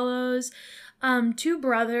basically follows 2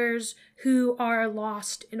 brothers who are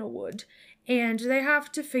lost in a wood, and they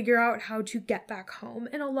have to figure out how to get back home.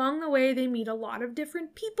 And along the way, they meet a lot of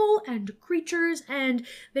different people and creatures, and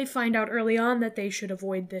they find out early on that they should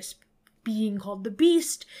avoid this being called the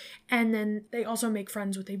Beast. And then they also make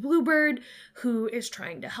friends with a bluebird who is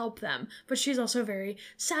trying to help them, but she's also very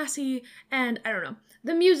sassy, and I don't know.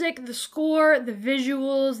 The music, the score, the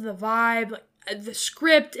visuals, the vibe, the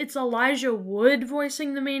script, it's Elijah Wood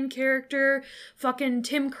voicing the main character. Fucking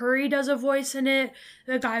Tim Curry does a voice in it.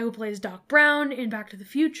 The guy who plays Doc Brown in Back to the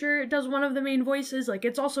Future does one of the main voices.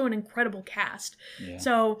 It's also an incredible cast. Yeah.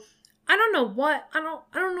 So, I don't know what, I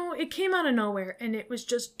don't know, it came out of nowhere, and it was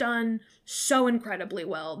just done so incredibly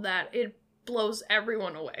well that it blows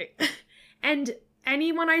everyone away. And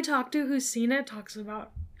anyone I talk to who's seen it talks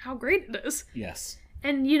about how great it is. Yes.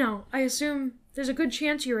 And, I assume there's a good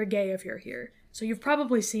chance you're a gay if you're here. So you've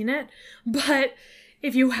probably seen it. But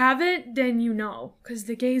if you haven't, then you know. Because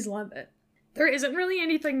the gays love it. There isn't really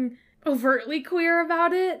anything overtly queer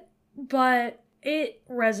about it. But it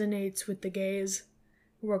resonates with the gays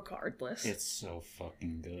regardless. It's so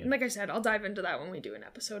fucking good. And like I said, I'll dive into that when we do an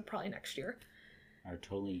episode, probably next year. Our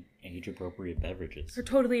totally age-appropriate beverages. Are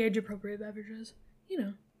totally age-appropriate beverages.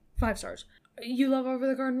 5 stars. You love Over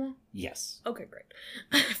the Garden Wall? Yes. Okay, great.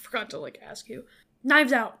 I forgot to, ask you.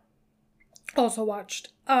 Knives Out. Also watched.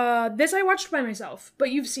 This I watched by myself,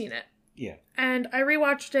 but you've seen it. Yeah. And I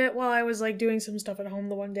rewatched it while I was, doing some stuff at home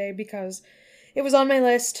the one day because it was on my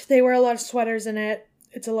list. They wear a lot of sweaters in it.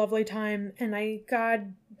 It's a lovely time. And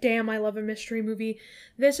god damn, I love a mystery movie.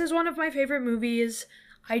 This is one of my favorite movies.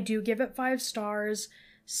 I do give it 5 stars.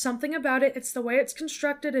 Something about it, it's the way it's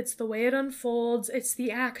constructed, it's the way it unfolds, it's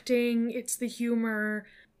the acting, it's the humor.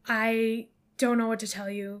 I don't know what to tell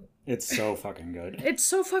you. It's so fucking good. It's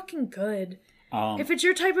so fucking good. If it's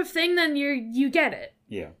your type of thing, then you get it.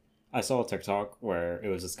 Yeah. I saw a TikTok where it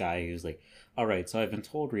was this guy who's like, alright, so I've been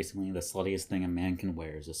told recently the sluttiest thing a man can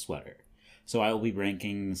wear is a sweater. So I will be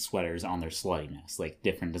ranking sweaters on their sluttiness,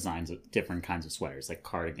 different designs, different kinds of sweaters,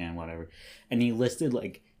 cardigan, whatever. And he listed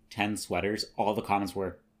 10 sweaters. All the comments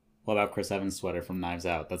were, what about Chris Evans' sweater from Knives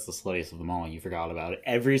Out? That's the sluttiest of them all. You forgot about it.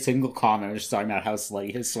 Every single comment was just talking about how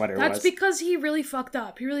slutty his sweater was. That's because he really fucked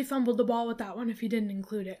up. He really fumbled the ball with that one if he didn't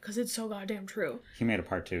include it, because it's so goddamn true. He made a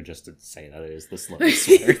part 2 just to say that it is the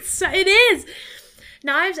sluttiest sweater. It is!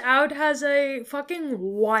 Knives Out has a fucking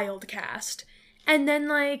wild cast. And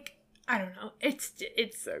then, I don't know. It's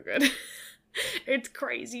so good. It's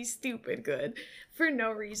crazy, stupid good. For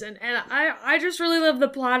no reason. And I just really love the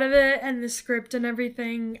plot of it and the script and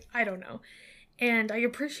everything. I don't know. And I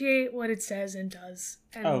appreciate what it says and does.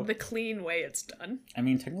 And the clean way it's done. I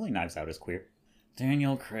mean, technically Knives Out is queer.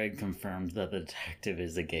 Daniel Craig confirmed that the detective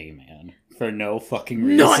is a gay man. For no fucking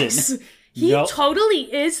reason. Nice! He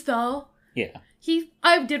totally is, though. Yeah.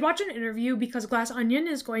 I did watch an interview because Glass Onion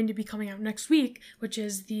is going to be coming out next week, which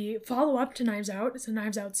is the follow-up to Knives Out. It's a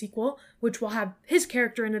Knives Out sequel, which will have his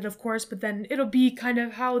character in it, of course, but then it'll be kind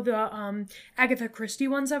of how the Agatha Christie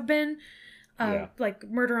ones have been. Like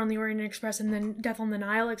Murder on the Orient Express and then Death on the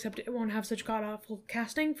Nile, except it won't have such god-awful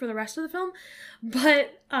casting for the rest of the film.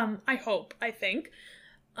 But I think.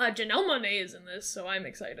 Janelle Monáe is in this, so I'm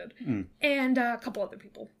excited. And a couple other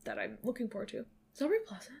people that I'm looking forward to. Is Aubrey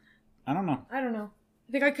Plaza? I don't know.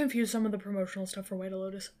 I think I confused some of the promotional stuff for White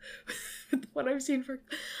Lotus with what I've seen for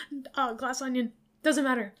Glass Onion. Doesn't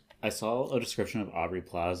matter. I saw a description of Aubrey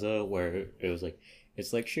Plaza where it was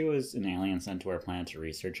it's like she was an alien sent to our planet to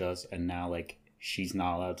research us, and now she's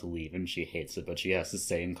not allowed to leave and she hates it, but she has to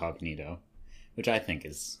stay incognito, which I think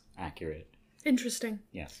is accurate. Interesting.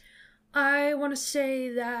 Yes. I want to say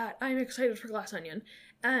that I'm excited for Glass Onion.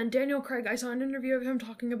 And Daniel Craig, I saw an interview of him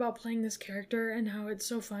talking about playing this character and how it's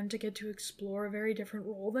so fun to get to explore a very different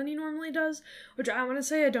role than he normally does, which I want to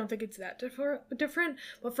say I don't think it's that different,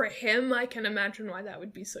 but for him, I can imagine why that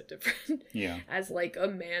would be so different. Yeah. As a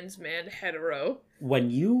man's man hetero.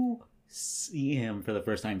 When you see him for the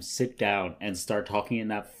first time sit down and start talking in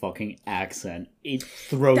that fucking accent, it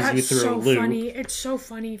throws you through a loop. That's so funny. It's so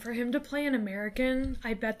funny for him to play an American.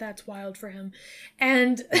 I bet that's wild for him.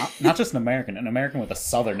 And not just an American with a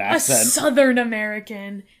southern accent. A southern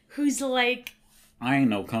American who's I ain't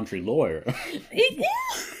no country lawyer. I love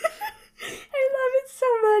it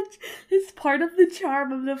so much. It's part of the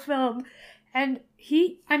charm of the film. And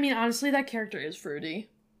honestly, that character is fruity.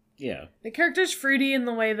 Yeah. The character's fruity in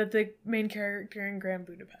the way that the main character in Grand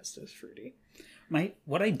Budapest is fruity.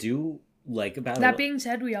 What I do like about that being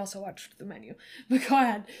said, we also watched The Menu. But go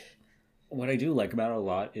ahead. What I do like about it a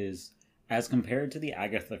lot is, as compared to the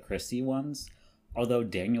Agatha Christie ones, although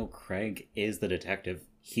Daniel Craig is the detective,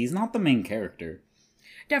 he's not the main character.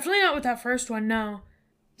 Definitely not with that first one, no.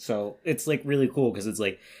 So it's really cool because it's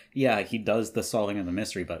yeah, he does the solving of the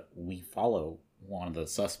mystery, but we follow one of the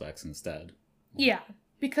suspects instead. Yeah.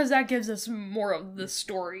 Because that gives us more of the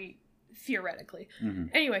story, theoretically. Mm-hmm.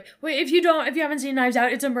 Anyway, if you haven't seen Knives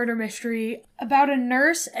Out, it's a murder mystery about a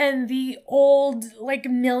nurse and the old,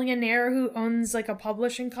 millionaire who owns, a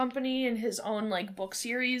publishing company and his own, book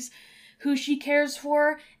series, who she cares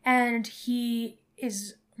for, and he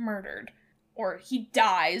is murdered. Or he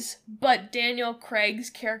dies, but Daniel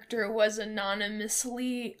Craig's character was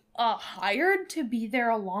anonymously hired to be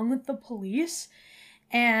there along with the police,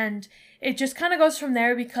 and it just kind of goes from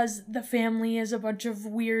there because the family is a bunch of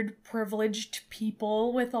weird, privileged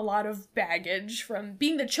people with a lot of baggage from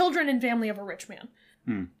being the children and family of a rich man.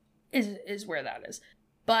 Is where that is.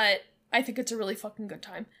 But I think it's a really fucking good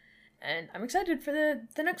time. And I'm excited for the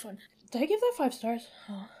next one. Did I give that 5 stars?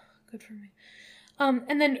 Oh, good for me.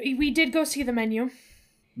 And then we did go see The Menu.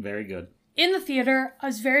 Very good. In the theater. I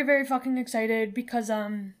was very, very fucking excited because,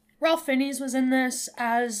 Ralph Fiennes was in this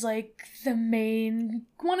as,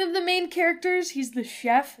 one of the main characters. He's the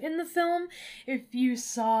chef in the film. If you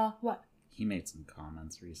saw, what? He made some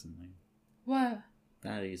comments recently. What?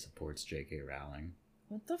 That he supports J.K. Rowling.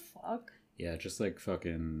 What the fuck? Yeah, just like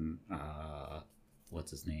fucking,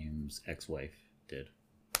 what's his name's ex-wife did.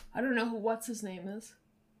 I don't know who what's his name is.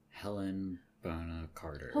 Helena Bonham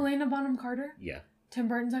Carter. Helena Bonham Carter? Yeah. Tim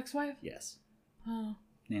Burton's ex-wife? Yes. Oh.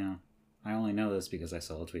 Yeah. I only know this because I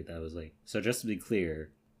saw a tweet that was like, so just to be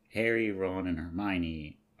clear, Harry, Ron, and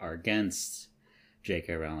Hermione are against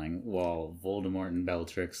J.K. Rowling, while Voldemort and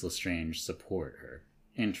Bellatrix Lestrange support her.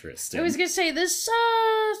 Interesting. I was gonna say, this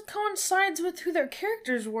coincides with who their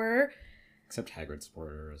characters were. Except Hagrid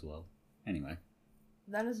supported her as well. Anyway.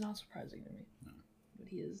 That is not surprising to me. No. But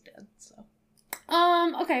he is dead, so.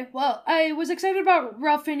 Okay, well, I was excited about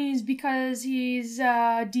Ralph Fiennes because he's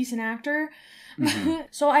a decent actor. Mm-hmm.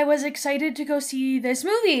 So I was excited to go see this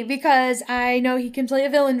movie because I know he can play a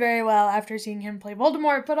villain very well after seeing him play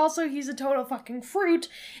Voldemort, but also he's a total fucking fruit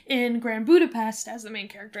in Grand Budapest as the main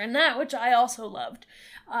character in that, which I also loved.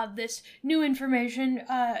 This new information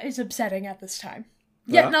is upsetting at this time,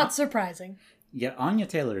 yet not surprising. Yeah, Anya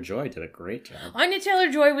Taylor-Joy did a great job. Anya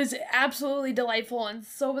Taylor-Joy was absolutely delightful, and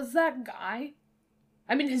so was that guy.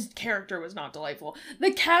 I mean, his character was not delightful.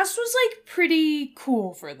 The cast was, like, pretty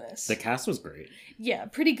cool for this. The cast was great. Yeah,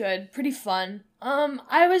 pretty good. Pretty fun.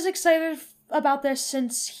 I was excited about this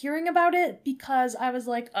since hearing about it because I was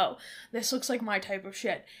like, oh, this looks like my type of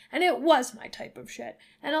shit. And it was my type of shit.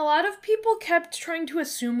 And a lot of people kept trying to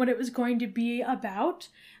assume what it was going to be about.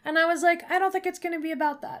 And I was like, I don't think it's going to be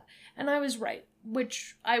about that. And I was right,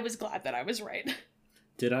 which I was glad that I was right.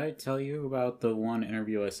 Did I tell you about the one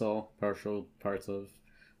interview I saw partial parts of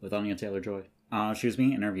with Anya Taylor-Joy? She was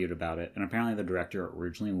being interviewed about it, and apparently the director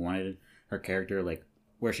originally wanted her character, like,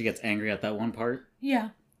 where she gets angry at that one part. Yeah.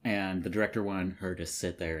 And the director wanted her to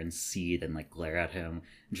sit there and seethe and, like, glare at him.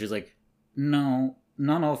 And she's like, no,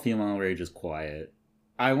 not all female rage is quiet.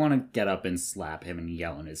 I want to get up and slap him and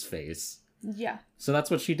yell in his face. Yeah. So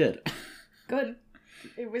that's what she did. Good.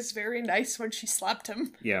 It was very nice when she slapped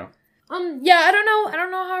him. Yeah. Yeah, I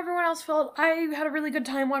don't know how everyone else felt. I had a really good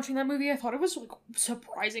time watching that movie. I thought it was, like,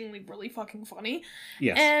 surprisingly really fucking funny.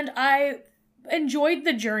 Yes. And I enjoyed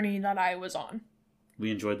the journey that I was on.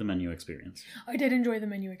 We enjoyed the menu experience. I did enjoy the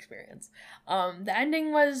menu experience. The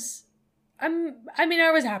ending was...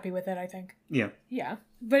 I was happy with it, I think. Yeah. Yeah.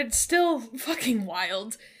 But it's still fucking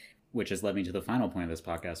wild. Which has led me to the final point of this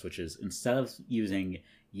podcast, which is instead of using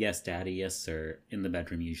yes, daddy, yes, sir, in the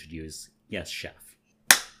bedroom, you should use yes, chef.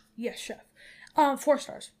 Yes, chef. 4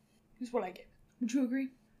 stars is what I gave. Would you agree?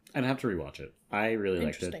 I'd have to rewatch it. I really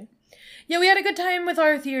liked it. Yeah, we had a good time with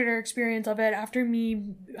our theater experience of it after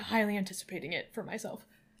me highly anticipating it for myself.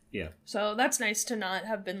 Yeah. So that's nice to not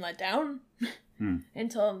have been let down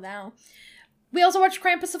until now. We also watched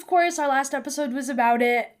Krampus, of course. Our last episode was about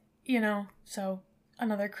it, so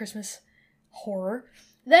another Christmas horror.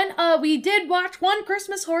 Then we did watch one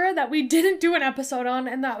Christmas horror that we didn't do an episode on,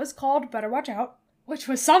 and that was called Better Watch Out. Which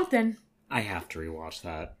was something. I have to rewatch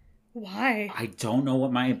that. Why? I don't know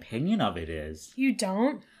what my opinion of it is. You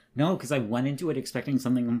don't? No, because I went into it expecting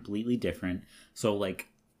something completely different. So, like,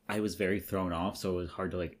 I was very thrown off, so it was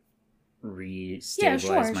hard to, like,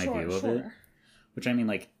 re-stabilize my view of it. Which, I mean,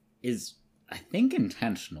 like, is, I think,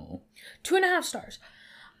 intentional. 2.5 stars.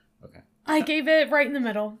 Okay. I gave it right in the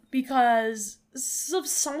middle because of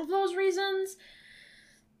some of those reasons...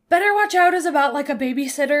 Better Watch Out is about, like, a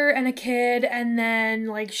babysitter and a kid, and then,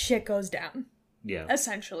 like, shit goes down. Yeah.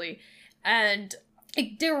 Essentially. And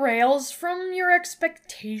it derails from your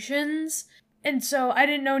expectations. And so I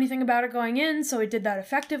didn't know anything about it going in, so it did that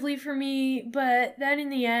effectively for me. But then in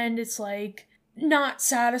the end, it's, like, not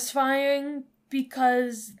satisfying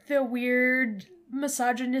because the weird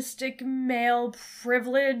misogynistic male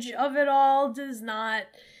privilege of it all does not...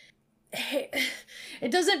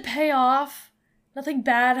 It doesn't pay off. Nothing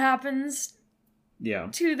bad happens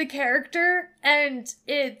to the character, and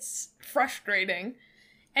it's frustrating.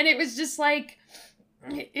 And it was just like,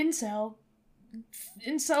 incels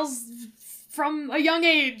from a young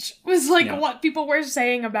age was like what people were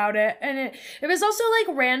saying about it. And it was also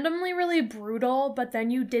like randomly really brutal, but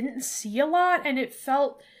then you didn't see a lot, and it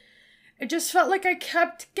just felt like I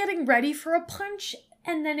kept getting ready for a punch,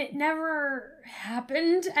 and then it never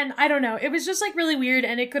happened, and I don't know. It was just, like, really weird,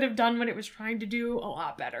 and it could have done what it was trying to do a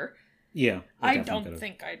lot better. Yeah. I don't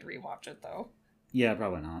think I'd rewatch it, though. Yeah,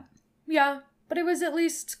 probably not. Yeah, but it was at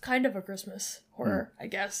least kind of a Christmas horror, I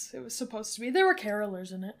guess. It was supposed to be. There were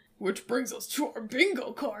carolers in it. Which brings us to our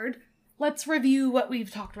bingo card. Let's review what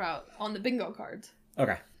we've talked about on the bingo cards.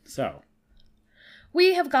 Okay, so.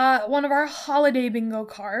 We have got one of our holiday bingo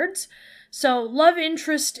cards. So, love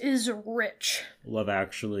interest is rich. Love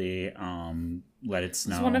Actually, Let It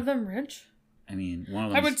Snow. Is one of them rich? I mean, one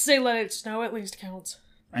of I them. would say Let It Snow at least counts.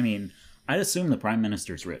 I mean, I'd assume the prime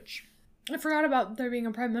minister's rich. I forgot about there being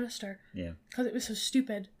a prime minister. Yeah. Because it was so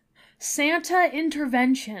stupid. Santa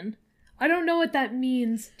intervention. I don't know what that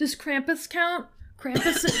means. Does Krampus count?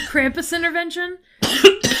 Krampus intervention?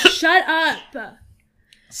 Shut up!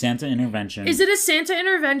 Santa intervention. Is it a Santa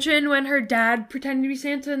intervention when her dad pretended to be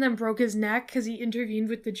Santa and then broke his neck because he intervened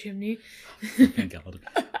with the chimney? Thank God.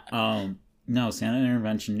 No, Santa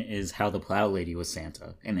intervention is how the plow lady was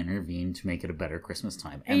Santa and intervened to make it a better Christmas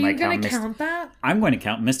time. And Are you going to count that? I'm going to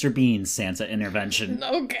count Mr. Bean's Santa intervention.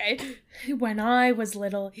 Okay. When I was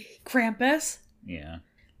little, Krampus. Yeah.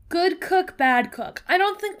 Good cook, bad cook. I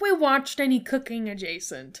don't think we watched any cooking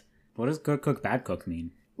adjacent. What does good cook, bad cook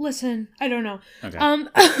mean? Listen, I don't know. Okay.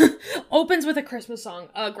 Opens with a Christmas song.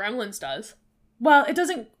 Gremlins does. Well, it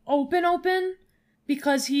doesn't open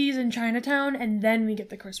because he's in Chinatown, and then we get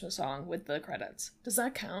the Christmas song with the credits. Does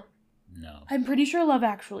that count? No. I'm pretty sure Love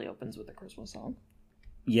Actually opens with a Christmas song.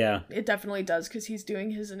 Yeah. It definitely does, because he's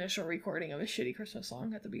doing his initial recording of a shitty Christmas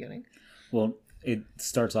song at the beginning. Well, it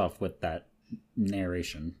starts off with that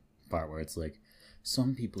narration part where it's like,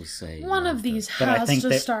 some people say... One of these has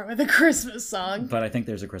to start with a Christmas song. But I think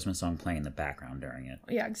there's a Christmas song playing in the background during it.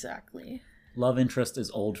 Yeah, exactly. Love interest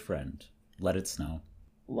is old friend. Let it snow.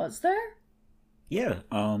 Was there? Yeah.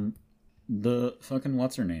 The fucking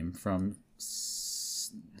what's her name from...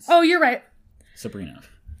 Oh, you're right. Sabrina.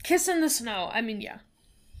 Kiss in the Snow. I mean, yeah.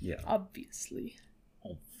 Yeah. Obviously.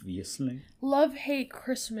 Love, hate,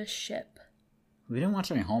 Christmas ship. We didn't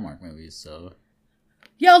watch any Hallmark movies, so...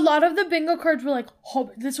 Yeah, a lot of the bingo cards were like,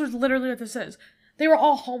 this was literally what this is. They were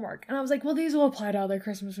all Hallmark. And I was like, well, these will apply to other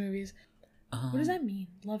Christmas movies. What does that mean?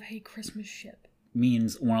 Love, hate, Christmas ship.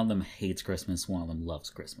 Means one of them hates Christmas, one of them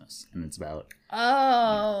loves Christmas. And it's about...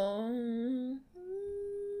 Oh.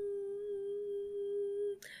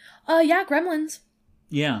 Yeah, Gremlins.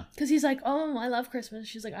 Yeah. Because he's like, oh, I love Christmas.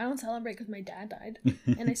 She's like, I don't celebrate because my dad died.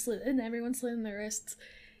 And everyone slid in their wrists.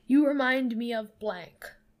 You remind me of blank.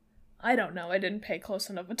 I don't know. I didn't pay close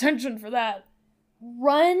enough attention for that.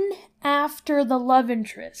 Run after the love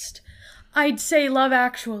interest. I'd say Love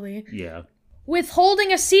Actually. Yeah.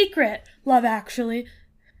 Withholding a secret. Love Actually.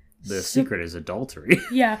 The secret is adultery.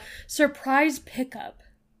 Yeah. Surprise pickup.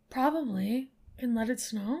 Probably. In Let It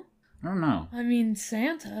Snow? I don't know. I mean,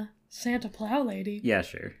 Santa Plow Lady. Yeah,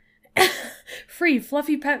 sure. Free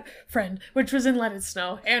Fluffy Pet Friend, which was in Let It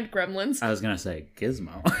Snow, and Gremlins. I was gonna say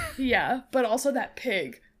Gizmo. Yeah, but also that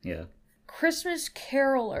pig. Yeah. Christmas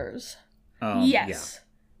Carolers. Yes. Yeah.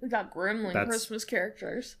 We got gremlin Christmas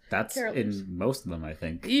characters. That's Carolers. In most of them, I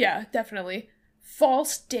think. Yeah, definitely.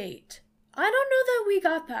 False date. I don't know that we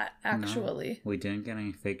got that, actually. No, we didn't get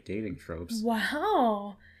any fake dating tropes.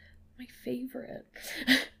 Wow. My favorite.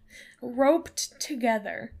 Roped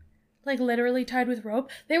together. Like literally tied with rope.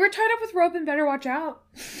 They were tied up with rope and Better Watch Out.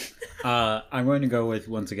 I'm going to go with,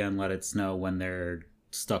 once again, Let It Snow when they're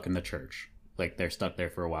stuck in the church. Like, they're stuck there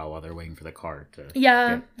for a while they're waiting for the car to...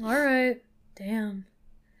 Yeah, alright. Damn.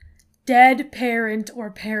 Dead parent or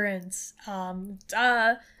parents.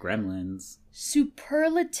 Gremlins.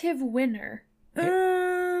 Superlative winner. What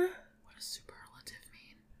does superlative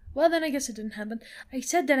mean? Well, then I guess it didn't happen. I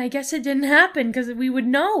said then I guess it didn't happen because we would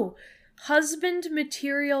know. Husband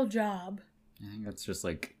material job. I think that's just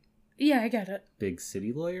like... Yeah, I get it. Big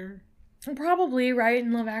city lawyer? Probably, right?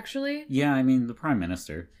 In Love Actually? Yeah, I mean, the prime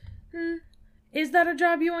minister. Is that a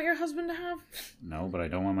job you want your husband to have? No, but I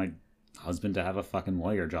don't want my husband to have a fucking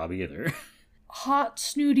lawyer job either. Hot,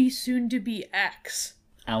 snooty, soon-to-be ex.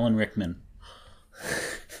 Alan Rickman.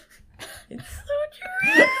 It's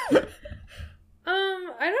so true.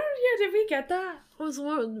 Did we get that? What was the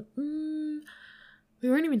one? We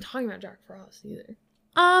weren't even talking about Jack Frost either.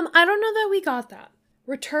 I don't know that we got that.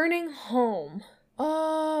 Returning home.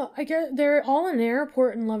 I guess they're all in an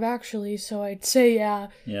airport in Love Actually, so I'd say yeah.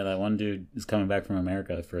 Yeah, that one dude is coming back from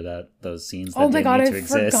America for those scenes that oh my didn't god, need I to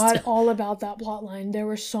exist. forgot all about that plot line. There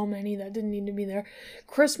were so many that didn't need to be there.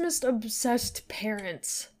 Christmas obsessed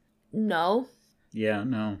parents. No. Yeah,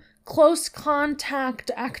 no. Close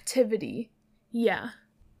contact activity. Yeah.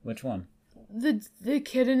 Which one? The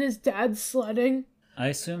kid and his dad sledding. I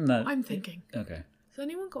assume that... I'm thinking. Okay. Does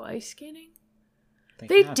anyone go ice skating?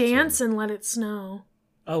 They dance to. and Let It Snow.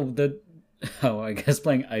 Oh, I guess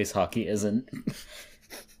playing ice hockey isn't.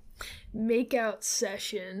 Makeout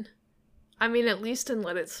session. I mean, at least in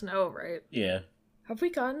Let It Snow, right? Yeah. Have we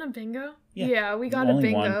gotten a bingo? Yeah, we got a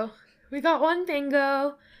bingo. One. We got one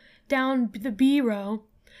bingo. Down the B row.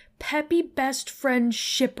 Peppy best friend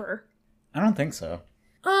shipper. I don't think so.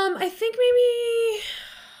 I think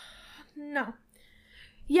maybe... No.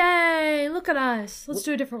 Yay, look at us. Let's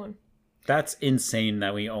do a different one. That's insane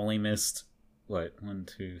that we only missed, what, 1,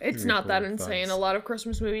 2, 3, It's not 4, that 5, insane. A lot of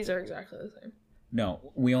Christmas movies are exactly the same.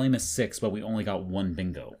 No, we only missed 6, but we only got 1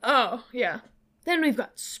 bingo. Oh, yeah. Then we've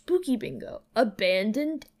got Spooky Bingo.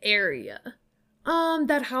 Abandoned Area.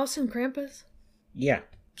 That house in Krampus. Yeah.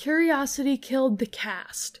 Curiosity Killed the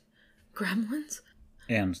Cast. Gremlins?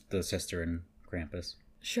 And the sister in Krampus.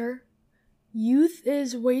 Sure. Youth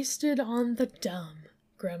is Wasted on the Dumb.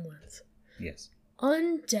 Gremlins. Yes.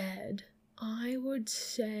 Undead. I would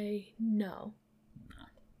say no. No.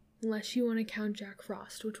 Unless you want to count Jack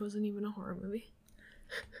Frost, which wasn't even a horror movie.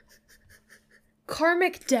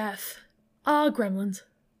 Karmic Death. Gremlins.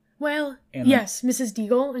 Well, And yes, Mrs.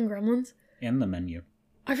 Deagle and Gremlins. And The Menu.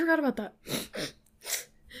 I forgot about that.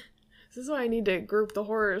 This is why I need to group the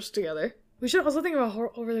horrors together. We should also think about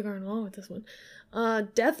Over the Garden Wall with this one.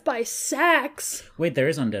 Death by Sex. Wait, there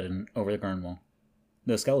is undead in Over the Garden Wall.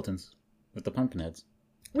 The skeletons with the pumpkin heads.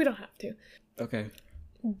 We don't have to. Okay.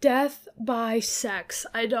 Death by Sex.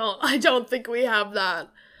 I don't think we have that.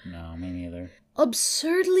 No, me neither.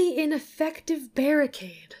 Absurdly Ineffective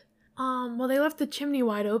Barricade. Well, they left the chimney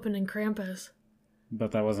wide open in Krampus.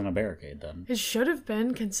 But that wasn't a barricade then. It should have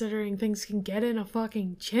been, considering things can get in a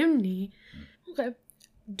fucking chimney. Okay.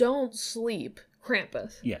 Don't Sleep.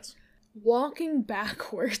 Krampus. Yes. Walking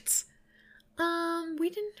Backwards. We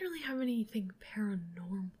didn't really have anything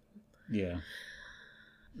paranormal. Yeah.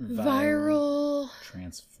 Viral.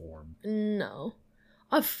 Transform. No.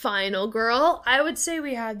 A Final Girl. I would say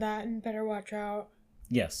we had that and Better Watch Out.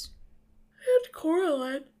 Yes. And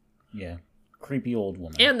Coraline. Yeah. Creepy old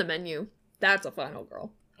woman. And The Menu. That's a Final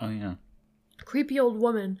Girl. Oh, yeah. Creepy old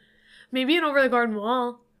woman. Maybe an Over the Garden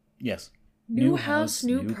Wall. Yes. New house,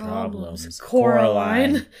 new problems.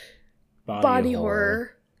 Coraline. Body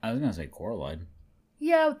horror. I was going to say Coraline.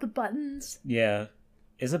 Yeah, with the buttons. Yeah.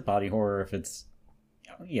 Is it body horror if it's...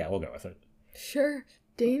 Yeah, we'll go with it. Sure.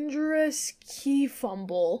 Dangerous Key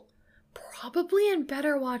Fumble. Probably in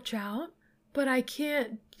Better Watch Out, but I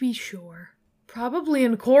can't be sure. Probably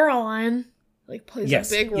in Coraline. Like, plays a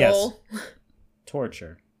big role. Yes.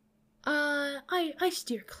 Torture. I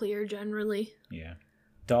steer clear, generally. Yeah.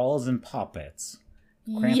 Dolls and Puppets.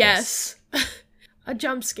 Krampus. Yes. A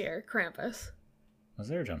jump scare, Krampus. Was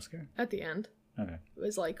there a jump scare? At the end. Okay. It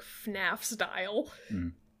was like FNAF style.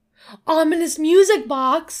 Mm. Ominous Music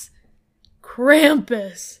Box.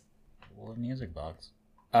 Krampus. What music box?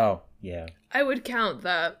 Oh, yeah. I would count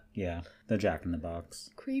that. Yeah. The Jack in the Box.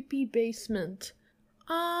 Creepy Basement.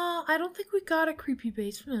 I don't think we got a Creepy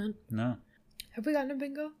Basement. No. Have we gotten a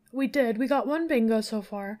bingo? We did. We got one bingo so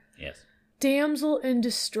far. Yes. Damsel in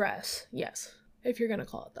Distress. Yes. If you're going to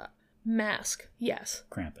call it that. Mask. Yes.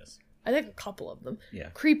 Krampus. I think a couple of them. Yeah.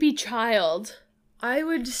 Creepy Child. I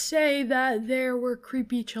would say that there were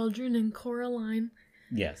creepy children in Coraline.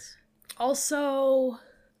 Yes. Also,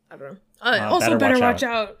 I don't know. Also, Better Watch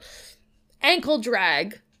Out. Ankle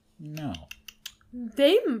Drag. No.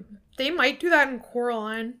 They might do that in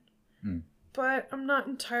Coraline. Mm. But I'm not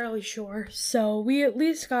entirely sure. So we at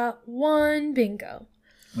least got one bingo.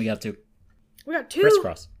 We got 2. We got 2.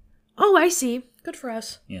 Crisscross. Oh, I see. Good for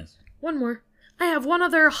us. Yes. One more. I have one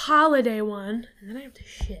other holiday one, and then I have to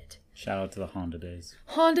shit. Shout out to the Honda Days.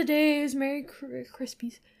 Honda Days, Merry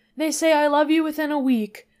Crispies. They say I love you within a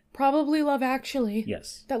week. Probably Love Actually.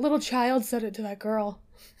 Yes. That little child said it to that girl.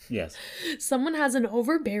 Yes. Someone has an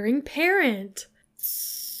overbearing parent.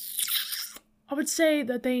 I would say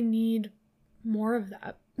that they need more of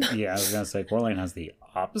that. Yeah, I was going to say Coraline has the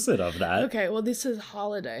opposite of that. Okay, well, this is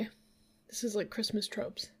holiday. This is like Christmas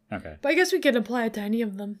tropes. Okay. But I guess we could apply it to any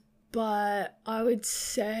of them. But I would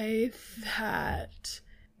say that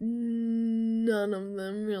none of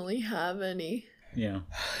them really have any. Yeah.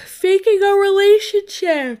 Faking a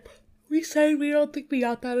relationship. We said we don't think we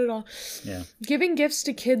got that at all. Yeah. Giving gifts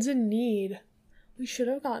to kids in need. We should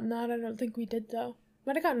have gotten that. I don't think we did, though.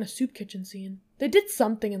 Might have gotten a soup kitchen scene. They did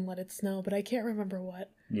something in Let It Snow, but I can't remember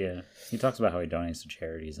what. Yeah. He talks about how he donates to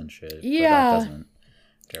charities and shit. Yeah. But that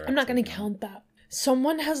doesn't I'm not going to count that.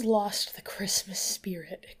 Someone has lost the Christmas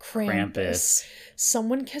spirit. Krampus.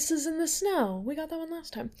 Someone kisses in the snow. We got that one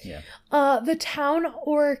last time. Yeah. The town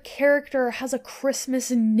or character has a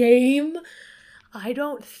Christmas name. I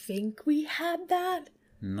don't think we had that.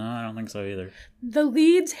 No, I don't think so either. The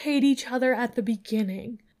leads hate each other at the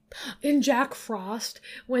beginning. In Jack Frost,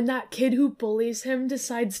 when that kid who bullies him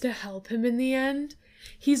decides to help him in the end,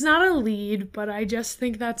 he's not a lead, but I just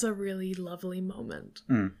think that's a really lovely moment.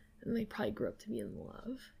 Mm. And they probably grew up to be in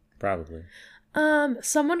love. Probably.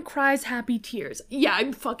 Someone cries happy tears. Yeah,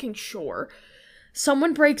 I'm fucking sure.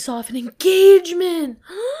 Someone breaks off an engagement.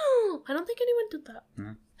 I don't think anyone did that.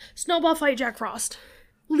 No. Snowball fight Jack Frost.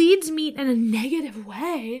 leads meet in a negative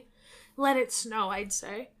way. Let it snow, I'd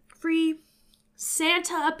say. Free.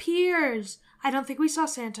 Santa appears. I don't think we saw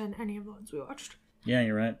Santa in any of the ones we watched. Yeah,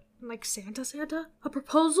 you're right. Like Santa? A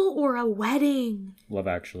proposal or a wedding? Love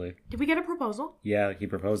Actually. Did we get a proposal? Yeah, he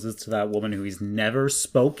proposes to that woman who he's never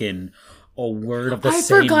spoken a word of the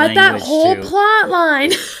same language to. I forgot that whole plot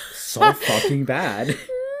line. So fucking bad.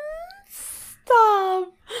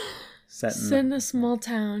 Stop. Set in a small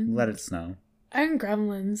town. Let it snow. And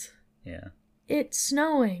Gremlins. Yeah. It's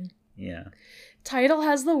snowing. Yeah. Title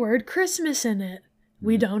has the word Christmas in it.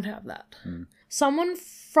 We don't have that. Someone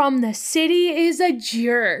from the city is a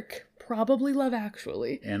jerk. Probably Love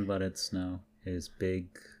Actually. And Let It Snow. His big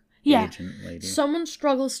agent lady. Someone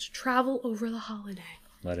struggles to travel over the holiday.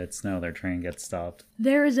 Let it snow. Their train gets stopped.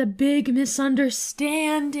 There is a big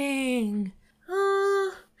misunderstanding.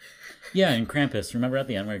 Yeah, in Krampus, remember at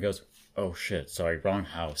the end where he goes, oh shit, sorry, wrong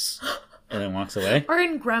house. And then walks away? Or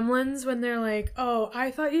in Gremlins when they're like, oh,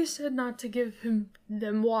 I thought you said not to give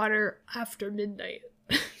them water after midnight.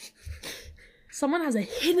 Someone has a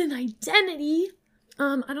hidden identity.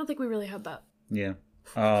 I don't think we really had that. Yeah.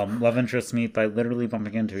 Love interests meet by literally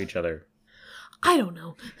bumping into each other. I don't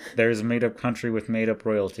know. There's a made-up country with made-up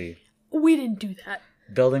royalty. We didn't do that.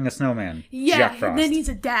 Building a snowman. Yeah, Jack Frost. And then he's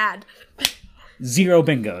a dad. 0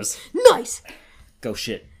 bingos. Nice. Go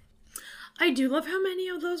shit. I do love how many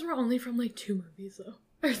of those were only from like 2 movies though.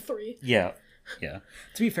 Or 3. Yeah. To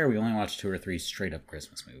be fair, we only watched 2 or 3 straight up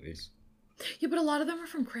Christmas movies. Yeah, but a lot of them are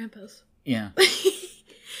from Krampus. Yeah.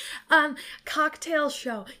 Cocktail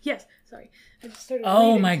show. Yes, sorry. I just started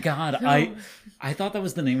reading. My god. No. I thought that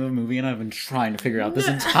was the name of a movie and I've been trying to figure out this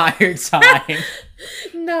entire time.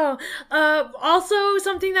 No. Also,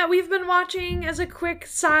 something that we've been watching as a quick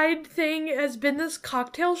side thing has been this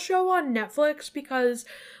cocktail show on Netflix because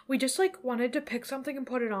we just like wanted to pick something and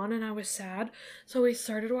put it on and I was sad. So we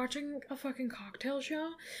started watching a fucking cocktail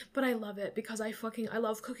show. But I love it because I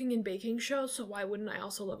love cooking and baking shows. So why wouldn't I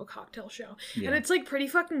also love a cocktail show? Yeah. And it's like pretty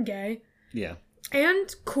fucking gay. Yeah.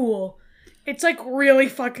 And cool. It's like really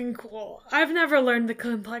fucking cool. I've never learned the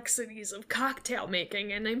complexities of cocktail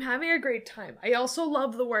making and I'm having a great time. I also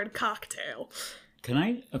love the word cocktail.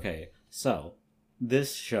 Okay, so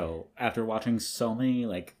this show, after watching so many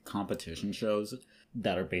like competition shows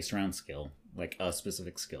that are based around skill, like a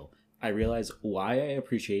specific skill, I realize why I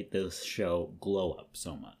appreciate this show Glow Up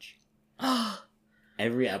so much.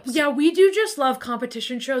 Every episode. Yeah, we do just love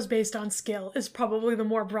competition shows based on skill is probably the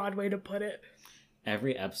more broad way to put it.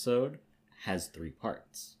 Every episode has 3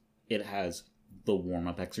 parts. It has the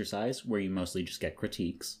warm-up exercise, where you mostly just get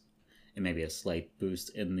critiques, and maybe a slight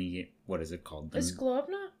boost in the, what is it called? Is Glow Up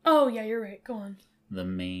not? Oh, yeah, you're right. Go on. The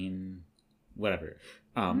main, whatever.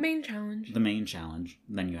 Main challenge. The main challenge.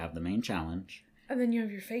 Then you have the main challenge. And then you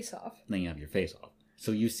have your face-off. Then you have your face-off.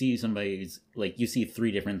 So you see somebody's, like, you see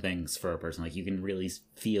 3 different things for a person. Like, you can really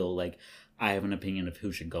feel, like, I have an opinion of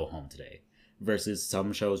who should go home today. Versus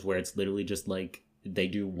some shows where it's literally just, like, they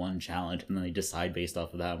do one challenge and then they decide based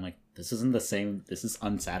off of that. I'm like, this isn't the same. This is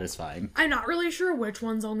unsatisfying. I'm not really sure which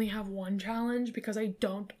ones only have one challenge because I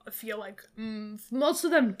don't feel like most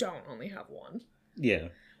of them don't only have one. Yeah.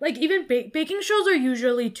 Like even baking shows are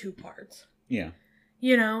usually 2 parts. Yeah.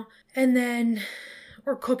 You know? And then,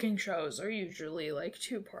 or cooking shows are usually like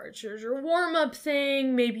 2 parts. There's your warm-up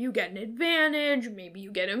thing, maybe you get an advantage, maybe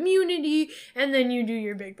you get immunity, and then you do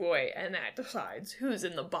your big boy, and that decides who's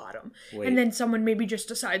in the bottom. Wait. And then someone maybe just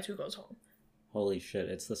decides who goes home. Woly shit,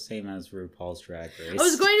 it's the same as RuPaul's Drag Race. I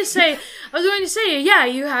was going to say, yeah,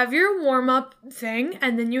 you have your warm-up thing,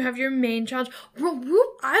 and then you have your main challenge. I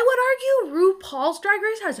would argue RuPaul's Drag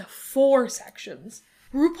Race has 4 sections.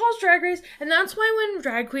 RuPaul's Drag Race, and that's why when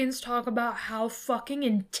drag queens talk about how fucking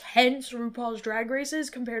intense RuPaul's Drag Race is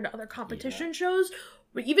compared to other competition shows,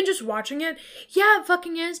 but even just watching it, yeah, it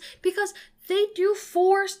fucking is, because they do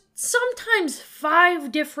 4, sometimes 5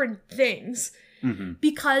 different things. Mm-hmm.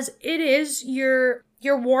 Because it is your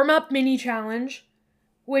warm-up mini challenge,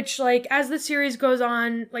 which, like, as the series goes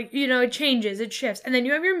on, like, you know, it changes, it shifts. And then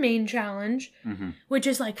you have your main challenge, which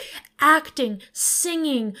is, like, acting,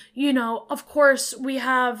 singing, you know. Of course, we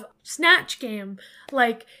have Snatch Game.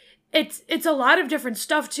 Like, it's a lot of different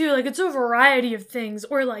stuff, too. Like, it's a variety of things.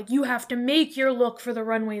 Or, like, you have to make your look for the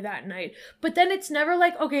runway that night. But then it's never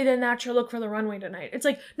like, okay, then that's your look for the runway tonight. It's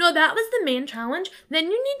like, no, that was the main challenge. Then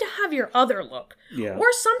you need to have your other look. Yeah.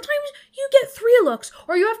 Or sometimes you get 3 looks.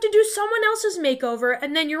 Or you have to do someone else's makeover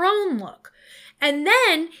and then your own look. And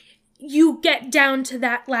then you get down to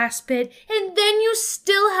that last bit. And then you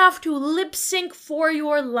still have to lip sync for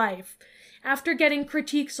your life. After getting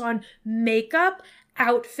critiques on makeup,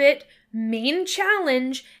 outfit, main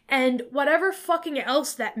challenge and whatever fucking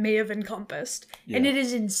else that may have encompassed. Yeah. And it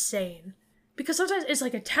is insane. Because sometimes it's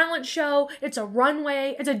like a talent show, it's a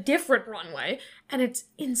runway, it's a different runway, and it's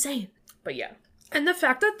insane. But yeah. And the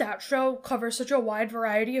fact that that show covers such a wide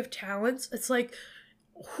variety of talents, it's like,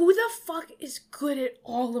 who the fuck is good at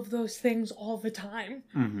all of those things all the time?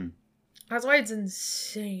 Mm-hmm. That's why it's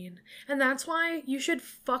insane. And that's why you should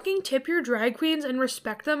fucking tip your drag queens and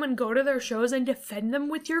respect them and go to their shows and defend them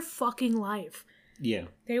with your fucking life. Yeah.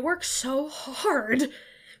 They work so hard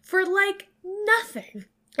for, like, nothing.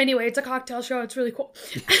 Anyway, it's a cocktail show. It's really cool.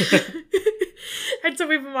 And so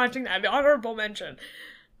we've been watching that. Honorable mention.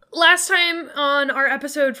 Last time on our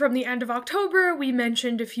episode from the end of October, we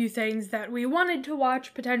mentioned a few things that we wanted to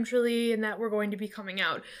watch potentially and that were going to be coming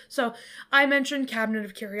out. So I mentioned Cabinet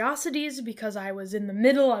of Curiosities because I was in the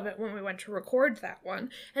middle of it when we went to record that one.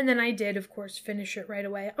 And then I did, of course, finish it right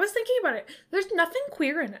away. I was thinking about it. There's nothing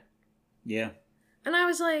queer in it. Yeah. And I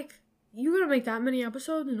was like, you gonna make that many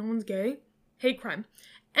episodes and no one's gay? Hate crime.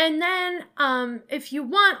 And then, if you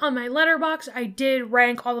want, on my Letterboxd, I did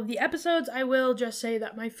rank all of the episodes. I will just say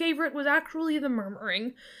that my favorite was actually The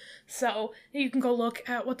Murmuring. So, you can go look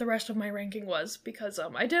at what the rest of my ranking was, because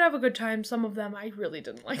I did have a good time. Some of them I really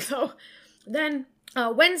didn't like, though. Then,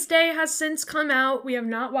 Wednesday has since come out. We have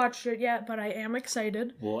not watched it yet, but I am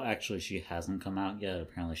excited. Well, actually, she hasn't come out yet.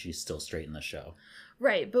 Apparently, she's still straight in the show.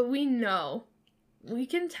 Right, but we know. We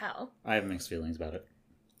can tell. I have mixed feelings about it.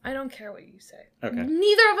 I don't care what you say. Okay.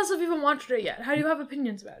 Neither of us have even watched it yet. How do you have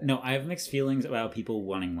opinions about it? No, I have mixed feelings about people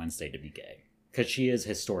wanting Wednesday to be gay. Because she is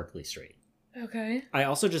historically straight. Okay. I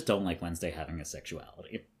also just don't like Wednesday having a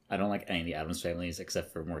sexuality. I don't like any of the Addams families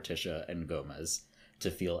except for Morticia and Gomez to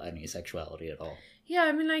feel any sexuality at all. Yeah,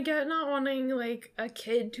 I mean, I get not wanting, like, a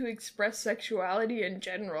kid to express sexuality in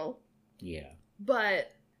general. Yeah.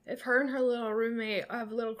 But if her and her little roommate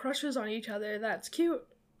have little crushes on each other, that's cute.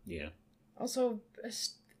 Yeah. Also,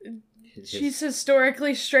 she's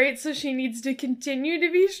historically straight, so she needs to continue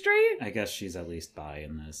to be straight? I guess she's at least bi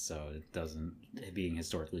in this, so it doesn't... Being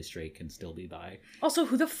historically straight can still be bi. Also,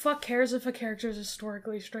 who the fuck cares if a character is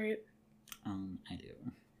historically straight? I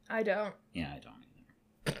do. I don't. Yeah, I don't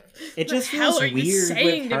either. It just feels weird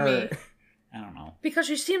with her. Me? I don't know. Because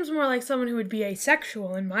she seems more like someone who would be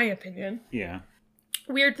asexual, in my opinion. Yeah.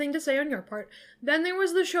 Weird thing to say on your part. Then there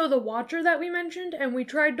was the show The Watcher that we mentioned, and we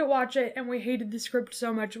tried to watch it, and we hated the script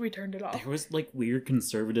so much we turned it off. There was, like, weird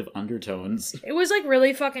conservative undertones. It was, like,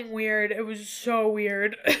 really fucking weird. It was so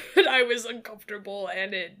weird. And I was uncomfortable,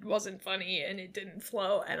 and it wasn't funny, and it didn't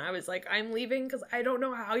flow, and I was like, I'm leaving, because I don't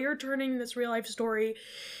know how you're turning this real-life story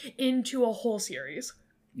into a whole series.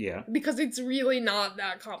 Yeah. Because it's really not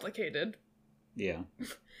that complicated. Yeah.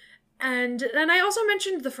 And then I also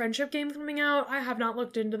mentioned the Friendship Game coming out. I have not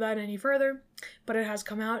looked into that any further, but it has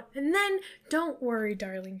come out. And then Don't Worry,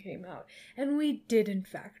 Darling came out. And we did, in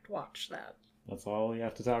fact, watch that. That's all we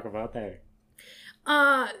have to talk about there.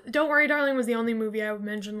 Don't Worry, Darling was the only movie I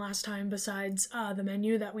mentioned last time besides The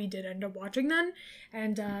Menu that we did end up watching then.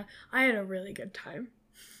 And I had a really good time.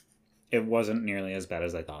 It wasn't nearly as bad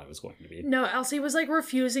as I thought it was going to be. No, Elsie was, like,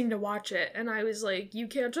 refusing to watch it, and I was like, you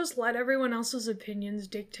can't just let everyone else's opinions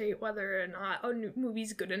dictate whether or not a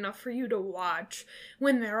movie's good enough for you to watch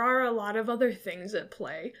when there are a lot of other things at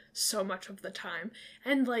play so much of the time.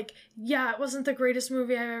 And, like, yeah, it wasn't the greatest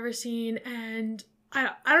movie I've ever seen, and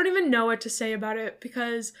I don't even know what to say about it,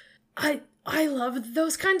 because I love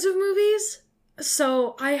those kinds of movies.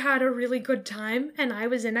 So I had a really good time, and I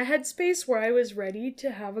was in a headspace where I was ready to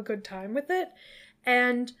have a good time with it,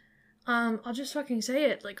 and I'll just fucking say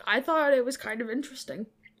it, like, I thought it was kind of interesting.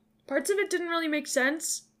 Parts of it didn't really make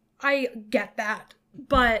sense. I get that,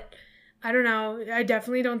 but I don't know, I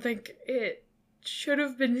definitely don't think it should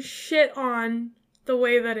have been shit on the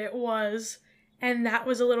way that it was, and that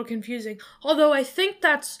was a little confusing. Although I think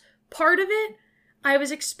that's part of it. I was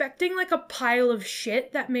expecting, like, a pile of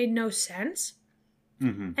shit that made no sense.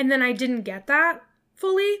 Mm-hmm. And then I didn't get that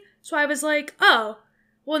fully, so I was like, oh,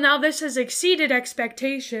 well, now this has exceeded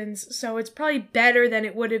expectations, so it's probably better than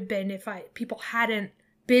it would have been if people hadn't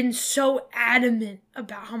been so adamant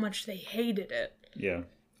about how much they hated it. Yeah.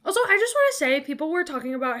 Also, I just want to say, people were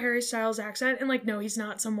talking about Harry Styles' accent, and, like, no, he's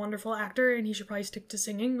not some wonderful actor, and he should probably stick to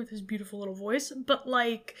singing with his beautiful little voice, but,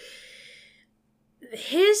 like,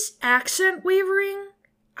 his accent wavering,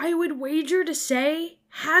 I would wager to say,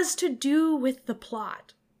 has to do with the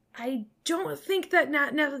plot. I don't think that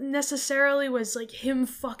necessarily was, like, him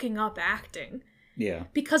fucking up acting. Yeah.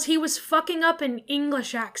 Because he was fucking up an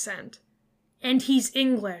English accent. And he's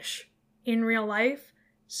English in real life.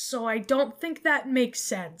 So I don't think that makes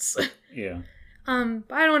sense. Yeah. But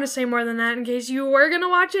I don't want to say more than that in case you were gonna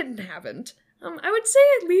watch it and haven't. I would say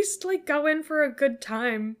at least, like, go in for a good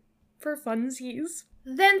time. For funsies.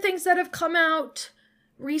 Then things that have come out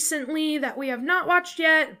recently that we have not watched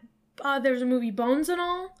yet. There's a movie, Bones and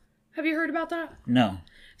All. Have you heard about that? No.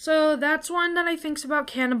 So that's one that I think's about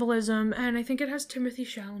cannibalism, and I think it has Timothée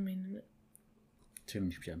Chalamet in it.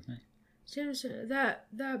 Timothée Chalamet?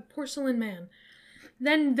 That porcelain man.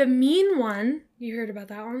 Then the Mean One. You heard about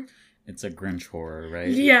that one? It's a Grinch horror, right?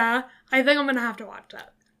 Yeah, I think I'm gonna have to watch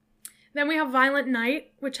that. Then we have Violent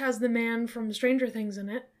Night, which has the man from Stranger Things in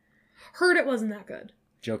it. Heard it wasn't that good.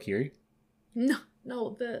 Joe Keery? No,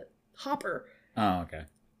 the Hopper. Oh, okay.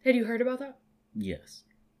 Had you heard about that? Yes.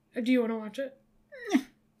 Do you want to watch it?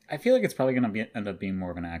 I feel like it's probably going to end up being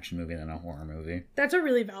more of an action movie than a horror movie. That's a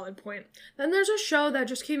really valid point. Then there's a show that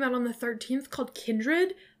just came out on the 13th called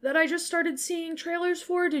Kindred that I just started seeing trailers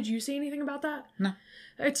for. Did you see anything about that? No.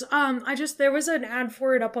 It's, there was an ad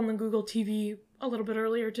for it up on the Google TV a little bit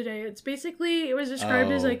earlier today. It's basically, it was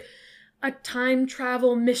described as like a time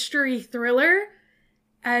travel mystery thriller.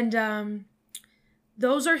 And,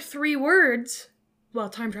 those are 3 words. Well,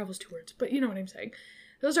 time travel is 2 words, but you know what I'm saying.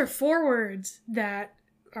 Those are 4 words that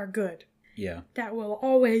are good. Yeah. That will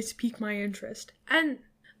always pique my interest. And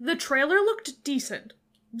the trailer looked decent.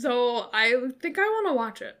 So I think I want to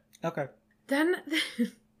watch it. Okay. Then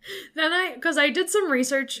because I did some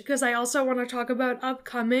research, because I also want to talk about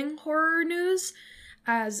upcoming horror news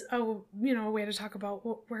as a way to talk about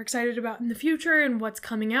what we're excited about in the future and what's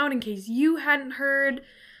coming out in case you hadn't heard.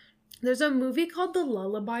 There's a movie called The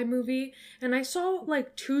Lullaby Movie, and I saw,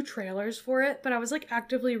 like, 2 trailers for it, but I was, like,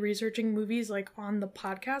 actively researching movies, like, on the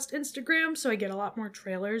podcast Instagram, so I get a lot more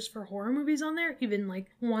trailers for horror movies on there, even, like,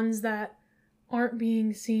 ones that aren't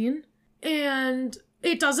being seen. And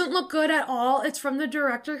it doesn't look good at all. It's from the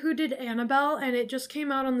director who did Annabelle, and it just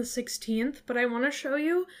came out on the 16th, but I want to show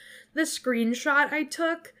you the screenshot I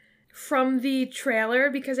took from the trailer,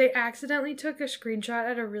 because I accidentally took a screenshot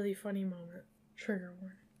at a really funny moment. Trigger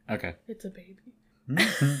warning. Okay. It's a baby.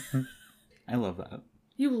 I love that.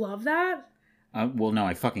 You love that? Well, no,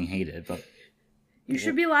 I fucking hate it, but... You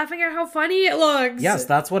should be laughing at how funny it looks. Yes,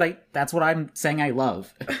 that's what I'm saying I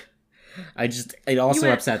love. It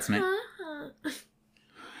also upsets me.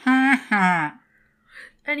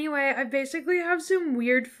 Anyway, I basically have some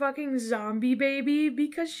weird fucking zombie baby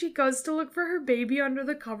because she goes to look for her baby under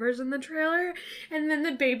the covers in the trailer, and then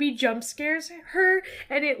the baby jump scares her,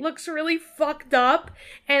 and it looks really fucked up,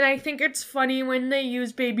 and I think it's funny when they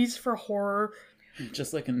use babies for horror.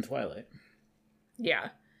 Just like in Twilight. Yeah.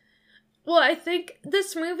 Well, I think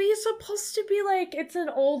this movie is supposed to be like, it's an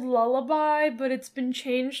old lullaby, but it's been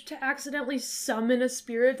changed to accidentally summon a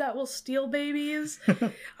spirit that will steal babies.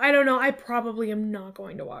 I don't know. I probably am not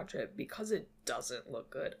going to watch it because it doesn't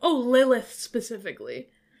look good. Oh, Lilith specifically.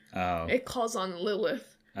 Oh. It calls on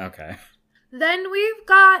Lilith. Okay. Then we've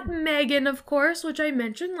got Megan, of course, which I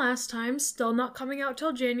mentioned last time. Still not coming out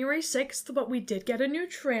till January 6th, but we did get a new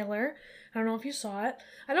trailer. I don't know if you saw it.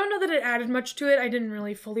 I don't know that it added much to it. I didn't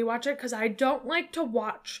really fully watch it because I don't like to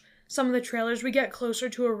watch some of the trailers we get closer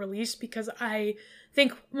to a release because I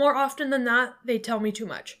think more often than not, they tell me too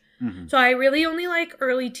much. Mm-hmm. So I really only like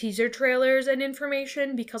early teaser trailers and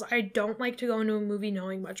information because I don't like to go into a movie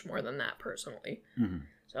knowing much more than that personally. Mm-hmm.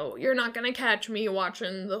 So you're not going to catch me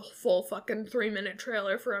watching the full fucking 3-minute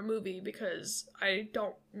trailer for a movie because I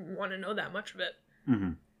don't want to know that much of it.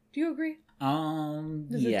 Mm-hmm. Do you agree?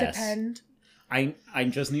 Does it depend? I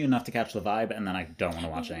just need enough to catch the vibe, and then I don't want to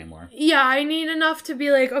watch it anymore. Yeah, I need enough to be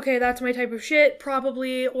like, okay, that's my type of shit,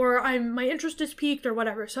 probably, or my interest is piqued, or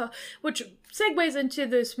whatever. So, which segues into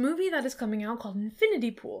this movie that is coming out called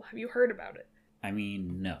Infinity Pool. Have you heard about it? I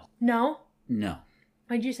mean, no. No? No.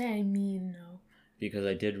 Why'd you say I mean no? Because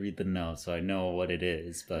I did read the notes, so I know what it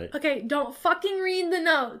is, but... Okay, don't fucking read the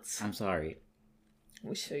notes. I'm sorry.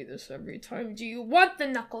 We say this every time. Do you want the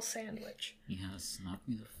knuckle sandwich? Yes, knock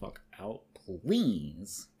me the fuck out,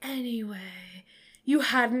 please. Anyway, you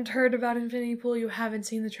hadn't heard about Infinity Pool? You haven't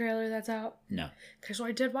seen the trailer that's out? No. Okay, so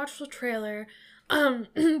I did watch the trailer.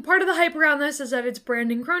 Part of the hype around this is that it's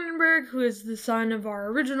Brandon Cronenberg, who is the son of our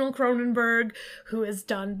original Cronenberg, who has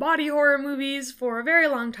done body horror movies for a very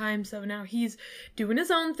long time, so now he's doing his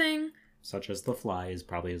own thing. Such as The Fly is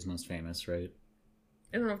probably his most famous, right?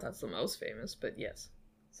 I don't know if that's the most famous, but yes.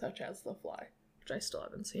 Such as The Fly, which I still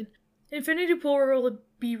haven't seen. Infinity Pool will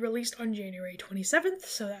be released on January 27th,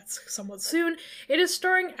 so that's somewhat soon. It is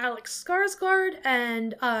starring Alex Skarsgård,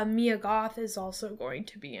 and Mia Goth is also going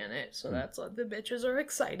to be in it, so that's the bitches are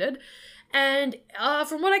excited. And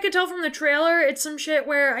from what I could tell from the trailer, it's some shit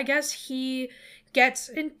where I guess he's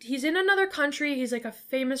in another country, he's like a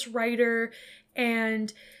famous writer,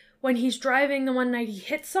 And when he's driving the one night, he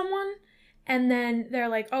hits someone. And then they're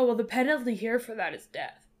like, oh, well, the penalty here for that is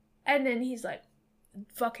death. And then he's like,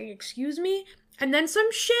 fucking excuse me? And then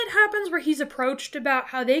some shit happens where he's approached about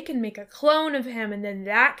how they can make a clone of him, and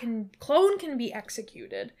then clone can be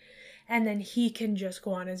executed. And then he can just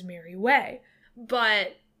go on his merry way.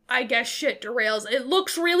 But I guess shit derails. It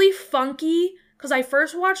looks really funky, because I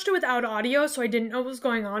first watched it without audio, so I didn't know what was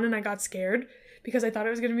going on, and I got scared, because I thought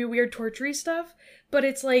it was going to be weird torture-y stuff. But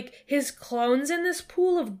it's like his clone's in this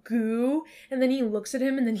pool of goo, and then he looks at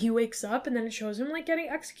him, and then he wakes up, and then it shows him like getting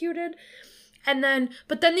executed.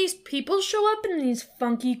 But then these people show up in these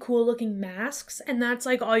funky, cool-looking masks, and that's,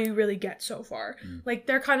 like, all you really get so far. Like,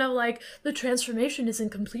 they're kind of like, the transformation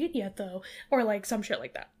isn't complete yet, though, or, like, some shit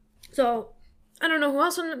like that. So, I don't know who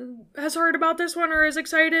else has heard about this one or is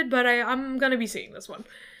excited, but I'm gonna be seeing this one,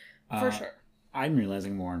 for sure. I'm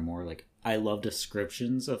realizing more and more, like, I love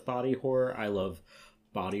descriptions of body horror. I love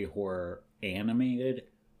body horror animated.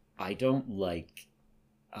 I don't like,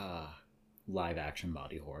 live action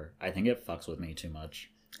body horror. I think it fucks with me too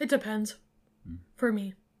much. It depends. For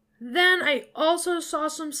me. Then I also saw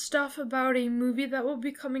some stuff about a movie that will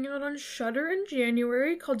be coming out on Shudder in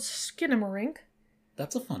January called Skinamarink.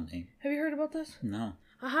 That's a fun name. Have you heard about this? No.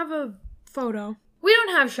 I have a photo. We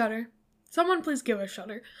don't have Shudder. Someone please give us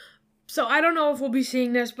Shudder. So I don't know if we'll be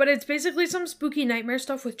seeing this, but it's basically some spooky nightmare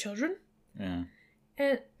stuff with children. Yeah.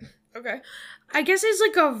 And okay. I guess it's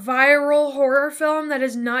like a viral horror film that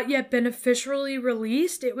has not yet been officially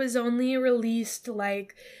released. It was only released,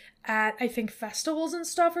 like, at, I think, festivals and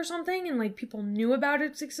stuff or something, and, like, people knew about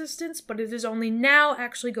its existence, but it is only now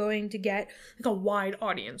actually going to get, like, a wide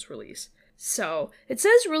audience release. So, it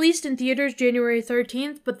says released in theaters January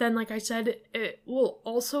 13th, but then, like I said, it will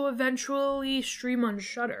also eventually stream on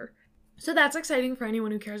Shudder. So that's exciting for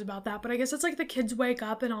anyone who cares about that, but I guess it's like the kids wake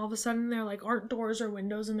up and all of a sudden there like aren't doors or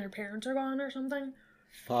windows and their parents are gone or something.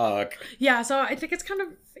 Fuck. Yeah, so I think it's kind of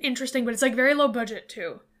interesting, but it's like very low budget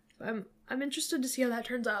too. I'm interested to see how that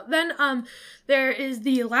turns out. Then there is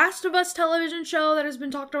the Last of Us television show that has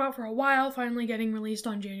been talked about for a while, finally getting released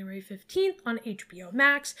on January 15th on HBO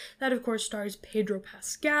Max. That of course stars Pedro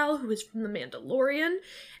Pascal, who is from The Mandalorian,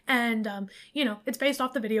 and it's based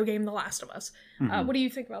off the video game The Last of Us. What do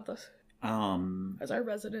you think about this? As our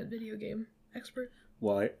resident video game expert.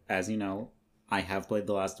 Well, as you know, I have played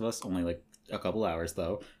The Last of Us, only like a couple hours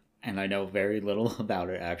though, and I know very little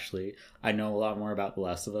about it actually. I know a lot more about The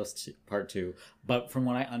Last of Us Part 2, but from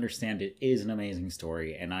what I understand, it is an amazing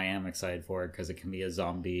story, and I am excited for it because it can be a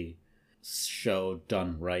zombie show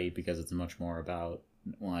done right, because it's much more about,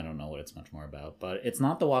 well, I don't know what it's much more about, but it's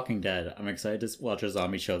not The Walking Dead. I'm excited to watch a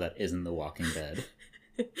zombie show that isn't The Walking Dead.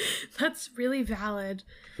 That's really valid.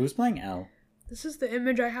 Who's playing Elle? This is the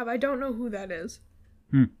image I have. I don't know who that is.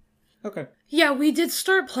 Okay. Yeah, we did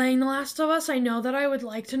start playing The Last of Us. I know that I would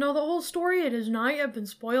like to know the whole story. It has not yet been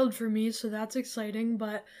spoiled for me, so that's exciting.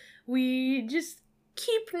 But we just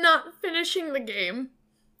keep not finishing the game,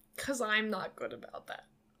 because I'm not good about that.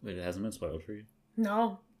 Wait, it hasn't been spoiled for you?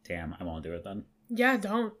 No. Damn, I won't do it then. Yeah,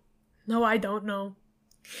 don't. No, I don't know.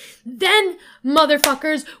 Then,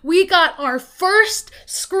 motherfuckers, we got our first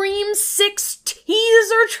Scream 6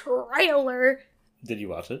 teaser trailer. Did you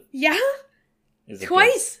watch it? Yeah. Is it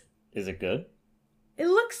twice. Good? Is it good? It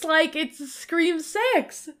looks like it's Scream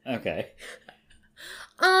 6. Okay.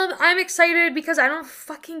 I'm excited because I don't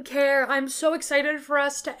fucking care. I'm so excited for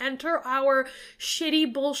us to enter our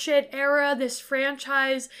shitty bullshit era, this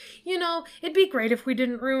franchise. It'd be great if we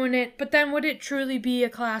didn't ruin it, but then would it truly be a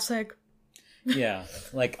classic? Yeah,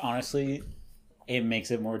 like, honestly, it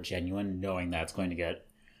makes it more genuine knowing that's going to get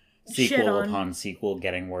sequel upon sequel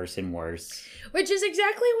getting worse and worse. Which is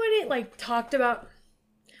exactly what it, talked about.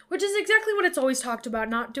 Which is exactly what it's always talked about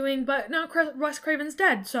not doing, but now Wes Craven's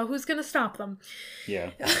dead, so who's gonna stop them?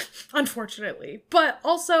 Yeah. Unfortunately. But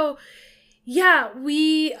also, yeah,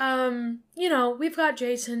 we've got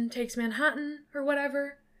Jason Takes Manhattan, or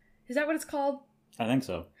whatever. Is that what it's called? I think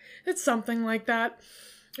so. It's something like that.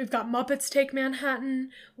 We've got Muppets Take Manhattan.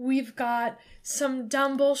 We've got some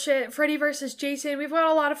dumb bullshit, Freddy vs. Jason. We've got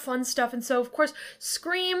a lot of fun stuff. And so, of course,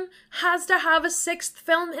 Scream has to have a 6th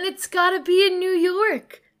film, and it's gotta be in New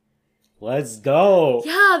York. Let's go!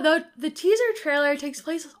 Yeah, the teaser trailer takes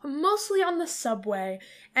place mostly on the subway.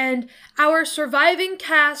 And our surviving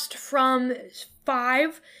cast from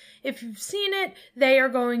 5, if you've seen it, they are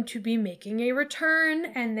going to be making a return,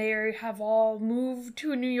 and they have all moved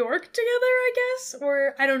to New York together, I guess?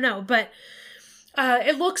 Or, I don't know, but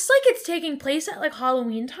it looks like it's taking place at,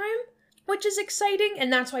 Halloween time. which is exciting,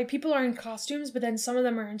 and that's why people are in costumes, but then some of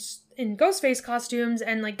them are in Ghostface costumes,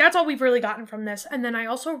 and like that's all we've really gotten from this. And then I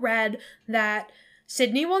also read that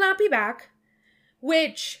Sydney will not be back,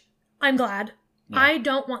 which I'm glad. Yeah. I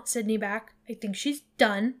don't want Sydney back. I think she's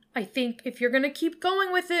done. I think if you're gonna keep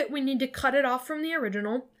going with it, we need to cut it off from the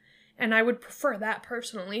original, and I would prefer that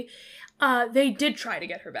personally. They did try to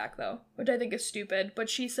get her back, though, which I think is stupid. But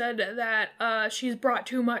she said that she's brought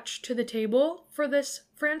too much to the table for this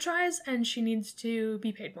franchise, and she needs to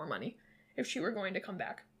be paid more money if she were going to come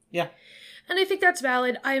back. Yeah. And I think that's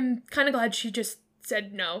valid. I'm kind of glad she just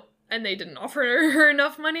said no, and they didn't offer her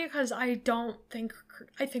enough money, because I think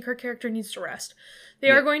her character needs to rest.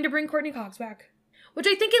 They are going to bring Courtney Cox back, which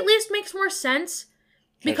I think at least makes more sense,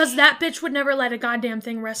 because that bitch would never let a goddamn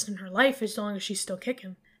thing rest in her life as long as she's still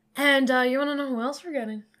kicking. And you want to know who else we're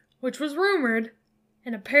getting? Which was rumored,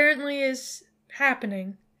 and apparently is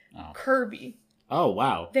happening. Oh. Kirby. Oh,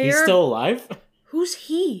 wow. He's still alive? Who's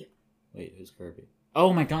he? Wait, who's Kirby?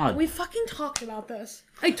 Oh my god. We fucking talked about this.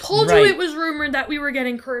 I told you it was rumored that we were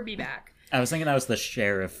getting Kirby back. I was thinking that was the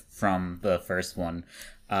sheriff from the first one.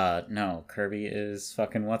 No, Kirby is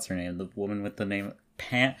fucking what's her name? The woman with the name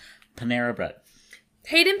Panera Bread.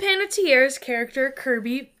 Hayden Panettiere's character,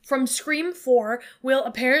 Kirby, from Scream 4, will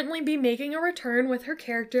apparently be making a return with her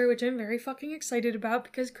character, which I'm very fucking excited about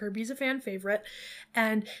because Kirby's a fan favorite.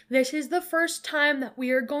 And this is the first time that we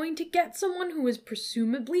are going to get someone who was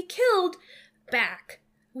presumably killed back,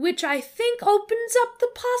 which I think opens up the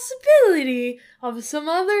possibility of some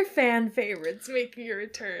other fan favorites making a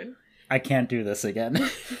return. I can't do this again.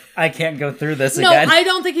 I can't go through this again. No, I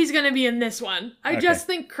don't think he's going to be in this one. I just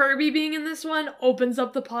think Kirby being in this one opens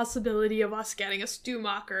up the possibility of us getting a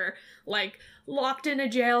Stumacher, like, locked in a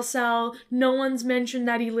jail cell. No one's mentioned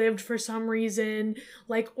that he lived for some reason.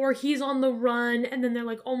 Like, or he's on the run, and then they're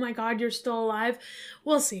like, oh my god, you're still alive.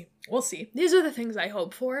 We'll see. We'll see. These are the things I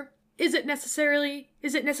hope for. Is it necessary?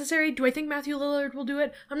 Do I think Matthew Lillard will do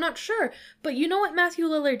it? I'm not sure. But you know what Matthew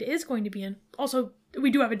Lillard is going to be in? Also, we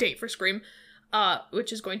do have a date for Scream,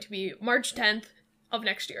 which is going to be March 10th of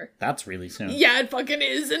next year. That's really soon. Yeah, it fucking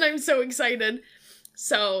is, and I'm so excited.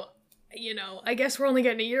 So, you know, I guess we're only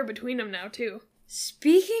getting a year between them now, too.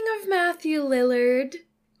 Speaking of Matthew Lillard,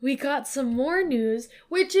 we got some more news,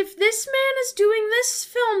 which if this man is doing this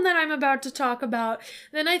film that I'm about to talk about,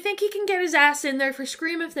 then I think he can get his ass in there for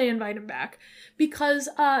Scream if they invite him back. Because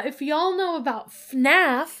if y'all know about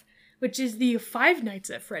FNAF, which is the Five Nights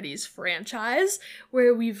at Freddy's franchise,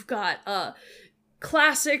 where we've got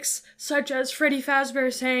classics such as Freddy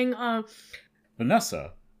Fazbear saying,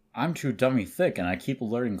 Vanessa, I'm too dummy thick and I keep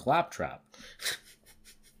alerting Claptrap.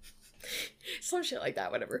 Some shit like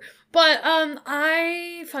that, whatever. But,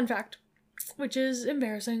 fun fact, which is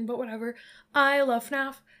embarrassing, but whatever, I love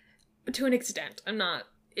FNAF to an extent.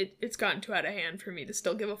 It's gotten too out of hand for me to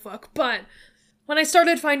still give a fuck, but when I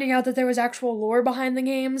started finding out that there was actual lore behind the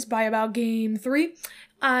games by about game 3,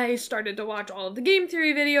 I started to watch all of the game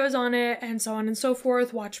theory videos on it, and so on and so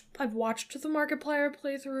forth. I've watched the Markiplier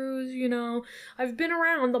playthroughs, you know. I've been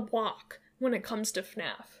around the block when it comes to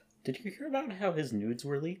FNAF. Did you hear about how his nudes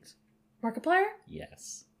were leaked? Markiplier?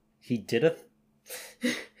 Yes. He did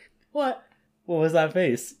What? What was that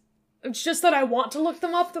face? It's just that I want to look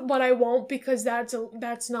them up, but I won't because that's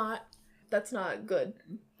not good.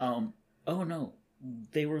 Oh no.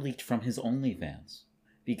 They were leaked from his OnlyFans.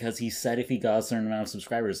 Because he said if he got a certain amount of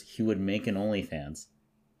subscribers, he would make an OnlyFans.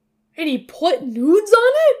 And he put nudes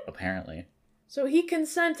on it? Apparently. So he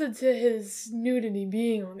consented to his nudity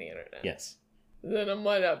being on the internet? Yes. Then I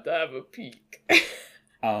might have to have a peek.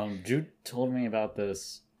 Jude told me about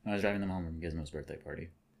this when I was driving them home from Gizmo's birthday party.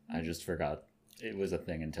 I just forgot it was a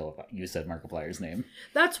thing until you said Markiplier's name.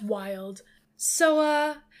 That's wild. So,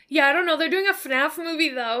 yeah, I don't know. They're doing a FNAF movie,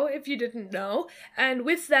 though, if you didn't know. And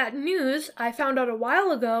with that news, I found out a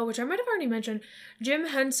while ago, which I might have already mentioned, Jim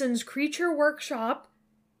Henson's Creature Workshop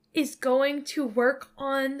is going to work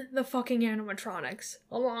on the fucking animatronics,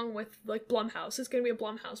 along with, like, Blumhouse. It's gonna be a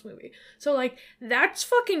Blumhouse movie. So, like, that's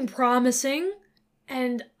fucking promising.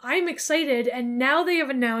 And I'm excited, and now they have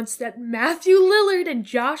announced that Matthew Lillard and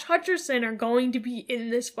Josh Hutcherson are going to be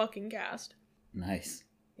in this fucking cast. Nice.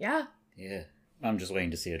 Yeah. Yeah. I'm just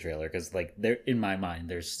waiting to see a trailer, because, like, in my mind,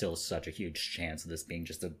 there's still such a huge chance of this being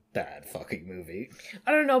just a bad fucking movie.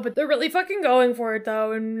 I don't know, but they're really fucking going for it,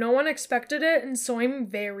 though, and no one expected it, and so I'm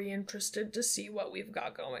very interested to see what we've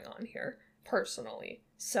got going on here, personally.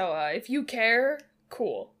 So, if you care,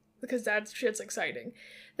 cool, because that shit's exciting.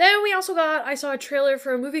 Then I saw a trailer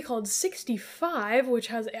for a movie called 65, which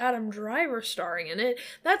has Adam Driver starring in it.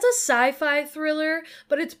 That's a sci-fi thriller,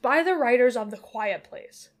 but it's by the writers of The Quiet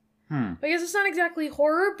Place. I guess it's not exactly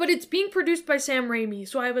horror, but it's being produced by Sam Raimi.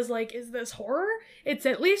 So I was like, is this horror? It's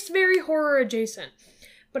at least very horror adjacent.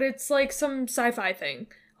 But it's like some sci-fi thing.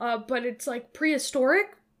 But it's like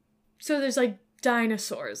prehistoric. So there's like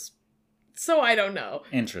dinosaurs. So I don't know.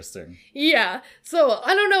 Interesting. Yeah. So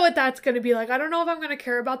I don't know what that's going to be like. I don't know if I'm going to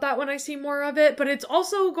care about that when I see more of it. But it's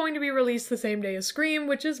also going to be released the same day as Scream,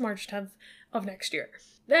 which is March 10th of next year.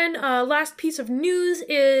 Then, last piece of news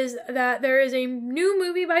is that there is a new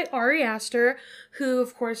movie by Ari Aster, who,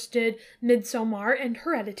 of course, did Midsommar and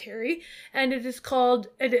Hereditary, and it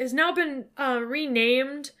has now been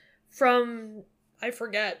renamed from, I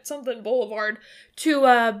forget, something Boulevard, to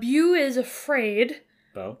Beau is Afraid.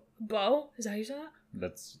 Beau? Is that how you say that?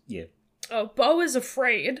 That's, yeah. Oh, Beau is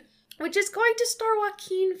Afraid, which is going to star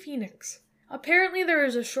Joaquin Phoenix. Apparently there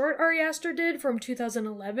is a short Ari Aster did from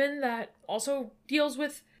 2011 that also deals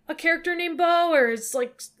with a character named Beau, or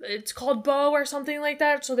it's called Beau or something like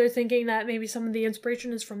that, so they're thinking that maybe some of the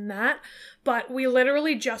inspiration is from that. But we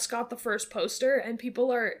literally just got the first poster and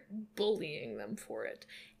people are bullying them for it.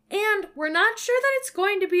 And we're not sure that it's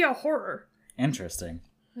going to be a horror. Interesting.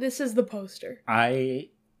 This is the poster. I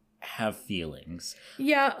have feelings.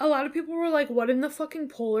 Yeah, a lot of people were like, what in the fucking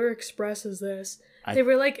Polar Express is this? They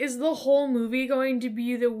were like, is the whole movie going to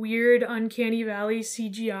be the weird Uncanny Valley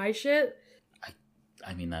CGI shit?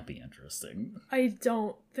 I mean, that'd be interesting. I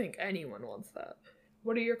don't think anyone wants that.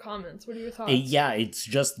 What are your comments? What are your thoughts? Yeah, it's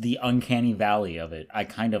just the Uncanny Valley of it. I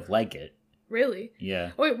kind of like it. Really?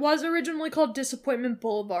 Yeah. Oh, it was originally called Disappointment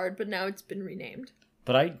Boulevard, but now it's been renamed.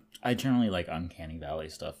 But I generally like Uncanny Valley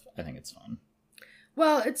stuff. I think it's fun.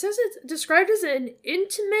 Well, it says it's described as an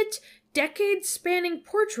intimate, decade-spanning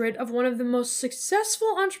portrait of one of the most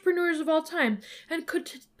successful entrepreneurs of all time, and could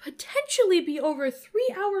potentially be over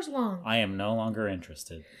 3 hours long. I am no longer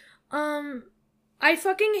interested. I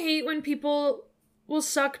fucking hate when people will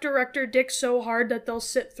suck director dick so hard that they'll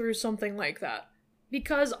sit through something like that.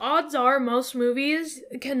 Because odds are most movies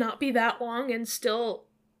cannot be that long and still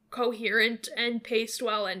coherent and paced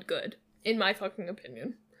well and good, in my fucking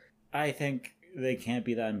opinion. I think they can't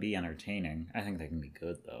be that and be entertaining. I think they can be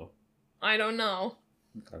good, though. I don't know.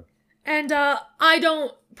 Okay. And I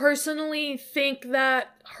don't personally think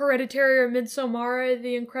that Hereditary or Midsommar are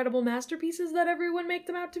the incredible masterpieces that everyone make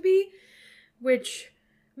them out to be, which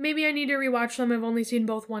maybe I need to rewatch them. I've only seen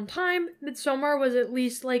both one time. Midsommar was at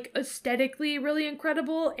least, like, aesthetically really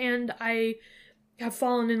incredible, and I have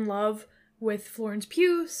fallen in love with Florence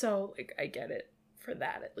Pugh, so, like, I get it for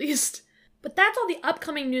that at least. But that's all the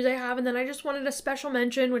upcoming news I have, and then I just wanted a special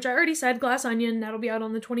mention, which I already said, Glass Onion. That'll be out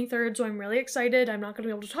on the 23rd, so I'm really excited. I'm not going to be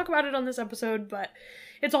able to talk about it on this episode, but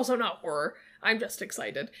it's also not horror. I'm just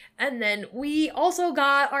excited. And then we also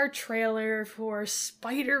got our trailer for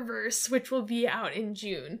Spider-Verse, which will be out in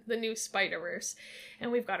June, the new Spider-Verse.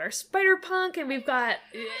 And we've got our Spider-Punk, and we've got...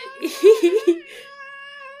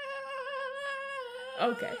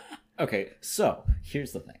 Okay, so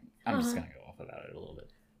here's the thing. I'm just going to go off about it a little bit.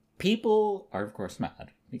 People are, of course,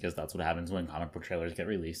 mad, because that's what happens when comic book trailers get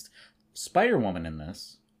released. Spider-Woman in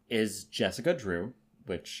this is Jessica Drew,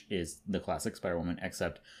 which is the classic Spider-Woman,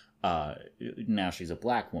 except now she's a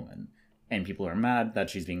black woman. And people are mad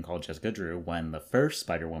that she's being called Jessica Drew when the first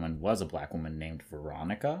Spider-Woman was a black woman named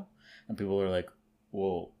Veronica. And people are like,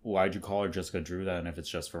 well, why'd you call her Jessica Drew then if it's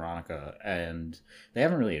just Veronica? And they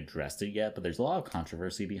haven't really addressed it yet, but there's a lot of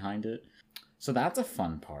controversy behind it. So that's a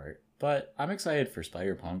fun part. But I'm excited for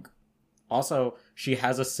Spider-Punk. Also, she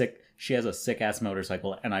has a sick-ass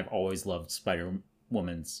motorcycle, and I've always loved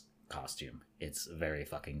Spider-Woman's costume. It's very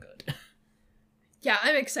fucking good. Yeah,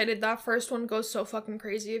 I'm excited. That first one goes so fucking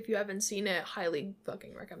crazy. If you haven't seen it, highly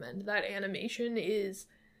fucking recommend. That animation is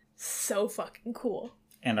so fucking cool.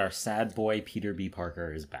 And our sad boy, Peter B.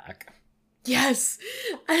 Parker, is back. Yes!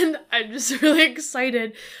 And I'm just really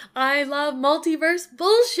excited. I love multiverse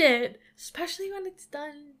bullshit! Especially when it's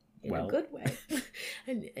done in a good way.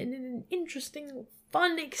 and in an interesting,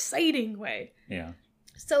 fun, exciting way. Yeah.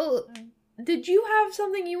 So, did you have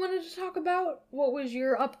something you wanted to talk about? What was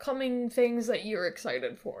your upcoming things that you're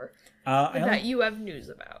excited for? That you have news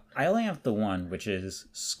about? I only have the one, which is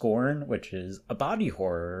Scorn, which is a body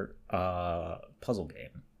horror puzzle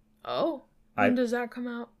game. Oh? When does that come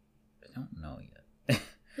out? I don't know yet.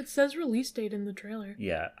 It says release date in the trailer.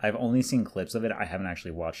 Yeah, I've only seen clips of it. I haven't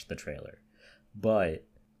actually watched the trailer. But,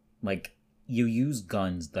 like, you use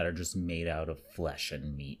guns that are just made out of flesh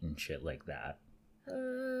and meat and shit like that.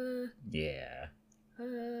 Yeah.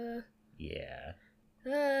 Yeah.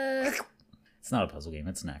 It's not a puzzle game,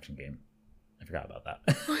 it's an action game. I forgot about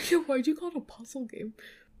that. Why'd you call it a puzzle game?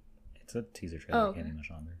 It's a teaser trailer, I can't be much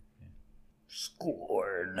longer. Yeah.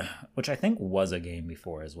 Scorn, which I think was a game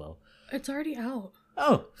before as well. It's already out.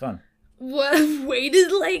 Oh, fun. What?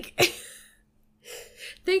 Waited like...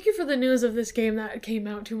 Thank you for the news of this game that came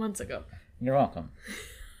out 2 months ago. You're welcome.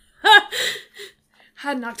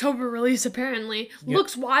 Had an October release, apparently.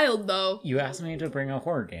 Looks wild, though. You asked me to bring a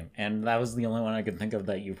horror game, and that was the only one I could think of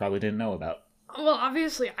that you probably didn't know about. Well,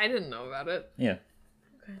 obviously, I didn't know about it. Yeah.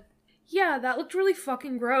 Okay. Yeah, that looked really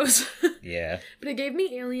fucking gross. Yeah. But it gave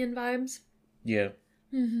me Alien vibes. Yeah.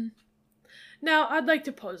 Mm-hmm. Now, I'd like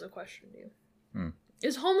to pose a question to you.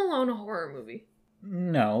 Is Home Alone a horror movie?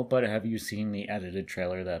 No, but have you seen the edited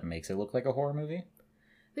trailer that makes it look like a horror movie?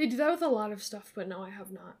 They do that with a lot of stuff, but no, I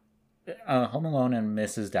have not. Home Alone and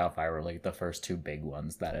Mrs. Doubtfire were like the first two big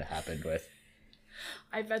ones that it happened with.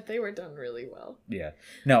 I bet they were done really well. Yeah.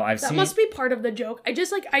 No, That must be part of the joke.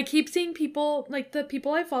 I keep seeing people, like the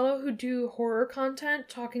people I follow who do horror content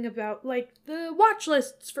talking about like the watch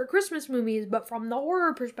lists for Christmas movies, but from the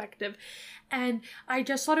horror perspective. And I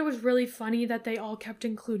just thought it was really funny that they all kept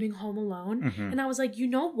including Home Alone. Mm-hmm. And I was like, you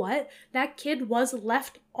know what? That kid was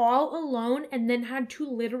left all alone and then had to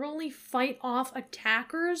literally fight off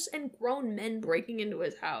attackers and grown men breaking into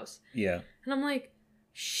his house. Yeah. And I'm like,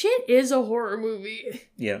 shit is a horror movie.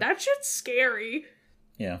 Yeah. That shit's scary.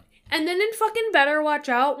 Yeah. And then in fucking Better Watch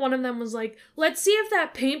Out, one of them was like, let's see if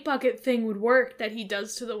that paint bucket thing would work that he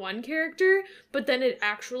does to the one character, but then it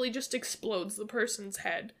actually just explodes the person's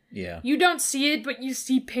head. Yeah. You don't see it, but you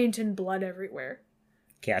see paint and blood everywhere.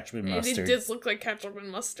 Ketchup and mustard. It does look like ketchup and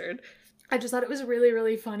mustard. I just thought it was really,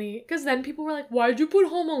 really funny. Because then people were like, why'd you put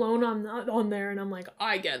Home Alone on there? And I'm like,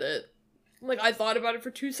 I get it. Like, I thought about it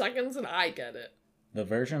for 2 seconds and I get it. The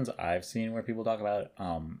versions I've seen where people talk about it,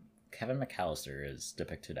 Kevin McAllister is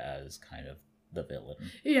depicted as kind of the villain.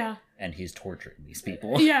 Yeah. And he's torturing these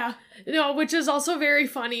people. Yeah. No, which is also very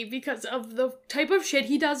funny because of the type of shit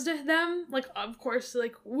he does to them. Like, of course,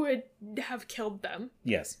 like, would have killed them.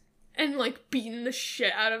 Yes. And, like, beaten the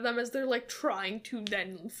shit out of them as they're, like, trying to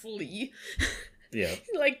then flee. Yeah.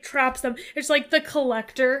 He, like, traps them. It's like the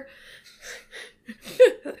Collector.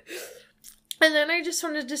 And then I just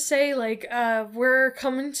wanted to say, like, we're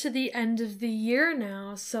coming to the end of the year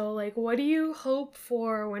now, so, like, what do you hope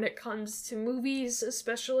for when it comes to movies,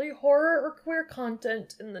 especially horror or queer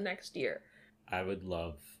content in the next year? I would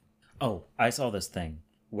love... Oh, I saw this thing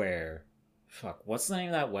where... Fuck, what's the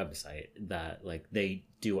name of that website that, like, they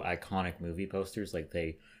do iconic movie posters, like,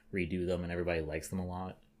 they redo them and everybody likes them a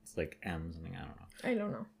lot? It's like M something, I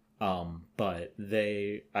don't know. But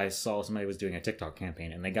I saw somebody was doing a TikTok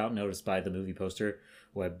campaign and they got noticed by the movie poster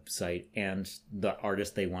website and the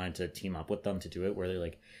artist they wanted to team up with them to do it, where they're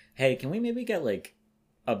like, hey, can we maybe get like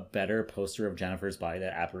a better poster of Jennifer's body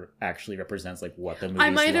that actually represents like what the movie's like?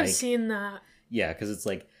 I might have seen that. Yeah, because it's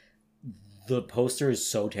like the poster is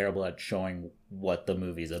so terrible at showing what the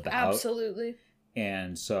movie's about. Absolutely.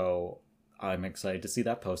 And so I'm excited to see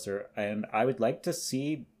that poster, and I would like to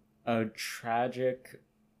see a tragic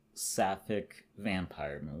sapphic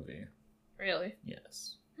vampire movie. Really?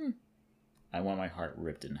 Yes. I want my heart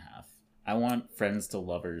ripped in half. I want friends to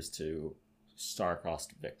lovers to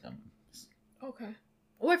star-crossed victims. Okay.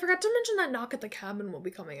 Oh, I forgot to mention that Knock at the Cabin will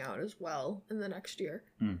be coming out as well in the next year.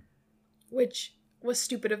 Which was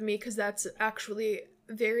stupid of me because that's actually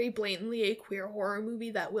very blatantly a queer horror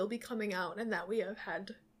movie that will be coming out and that we have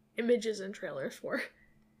had images and trailers for.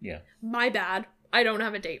 Yeah. My bad. I don't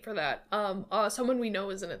have a date for that. Someone we know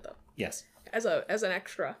is in it though. Yes. As an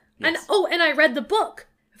extra. Yes. And I read the book.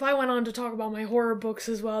 If I went on to talk about my horror books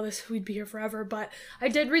as well, we'd be here forever. But I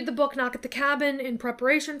did read the book Knock at the Cabin in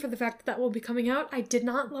preparation for the fact that will be coming out. I did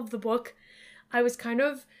not love the book. I was kind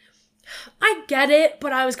of, I get it,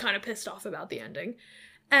 but I was kind of pissed off about the ending.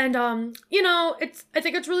 And I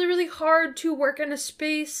think it's really, really hard to work in a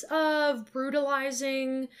space of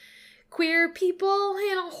brutalizing queer people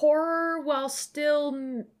in a horror while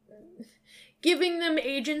still giving them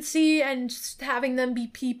agency and having them be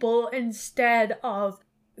people instead of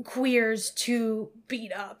queers to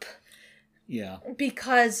beat up. Yeah.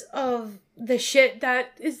 Because of the shit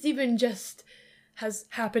that is even just has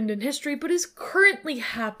happened in history, but is currently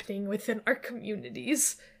happening within our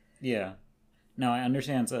communities. Yeah. No, I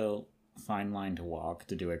understand it's a fine line to walk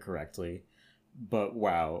to do it correctly, but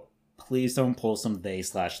wow. Please don't pull some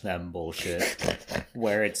they/them bullshit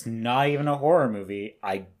where it's not even a horror movie.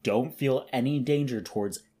 I don't feel any danger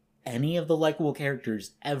towards any of the likable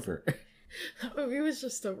characters ever. That movie was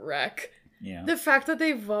just a wreck. Yeah. The fact that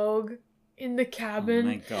they Vogue in the cabin. Oh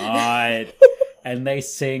my god. and they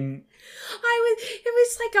sing. It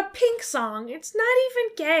was like a Pink song. It's not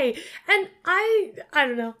even gay. And I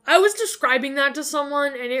don't know. I was describing that to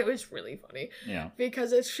someone and it was really funny. Yeah.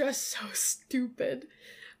 Because it's just so stupid.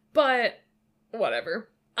 But whatever.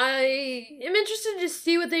 I am interested to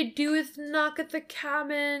see what they do with Knock at the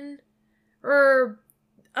Cabin. Or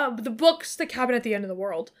the book's The Cabin at the End of the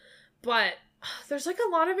World. But there's like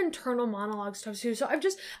a lot of internal monologue stuff too. So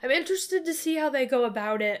I'm interested to see how they go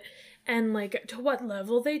about it. And, like, to what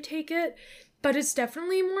level they take it. But it's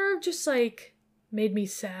definitely more of just, like, made me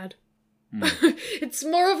sad. It's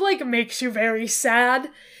more of, like, makes you very sad.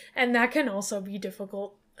 And that can also be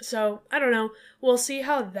difficult. So, I don't know. We'll see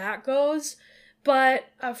how that goes. But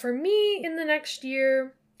for me, in the next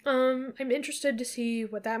year, I'm interested to see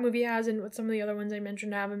what that movie has and what some of the other ones I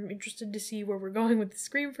mentioned have. I'm interested to see where we're going with the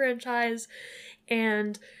Scream franchise.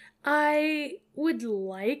 And I would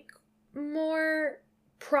like more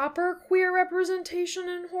proper queer representation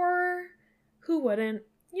in horror. Who wouldn't?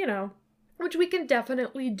 You know, which we can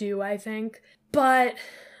definitely do, I think. But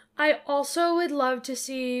I also would love to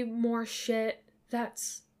see more shit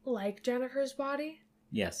that's like Jennifer's Body.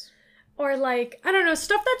 Yes. Or like, I don't know,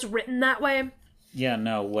 stuff that's written that way. Yeah,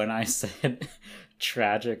 no, when I said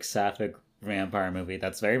tragic sapphic vampire movie,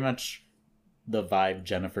 that's very much the vibe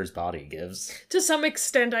Jennifer's Body gives. To some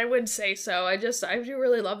extent, I would say so. I do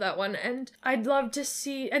really love that one. And I'd love to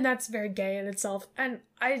see, and that's very gay in itself. And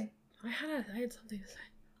I had something to say.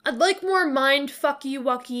 I'd like more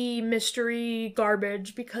mind-fucky-wucky mystery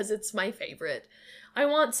garbage because it's my favorite. I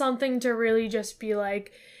want something to really just be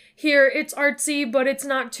like, here, it's artsy, but it's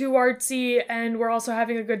not too artsy, and we're also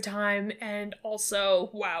having a good time, and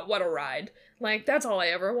also, wow, what a ride. Like, that's all I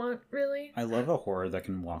ever want, really. I love a horror that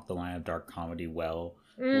can walk the line of dark comedy well.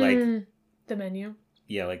 Like The Menu.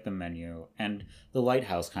 Yeah, like The Menu. And The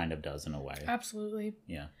Lighthouse kind of does in a way. Absolutely.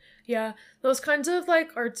 Yeah. Yeah, those kinds of,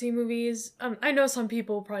 like, artsy movies. I know some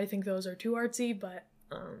people probably think those are too artsy, but,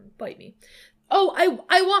 bite me. Oh,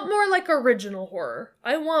 I want more, like, original horror.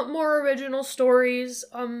 I want more original stories.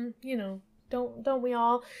 You know, don't we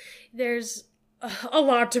all? There's a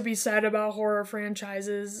lot to be said about horror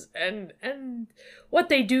franchises and what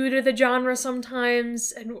they do to the genre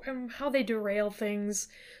sometimes and how they derail things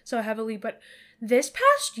so heavily. But this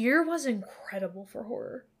past year was incredible for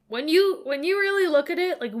horror. When you really look at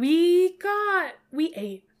it, like, we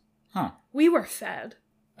ate. Huh. We were fed.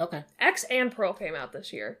 Okay. X and Pearl came out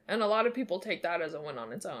this year, and a lot of people take that as a win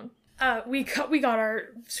on its own. We got our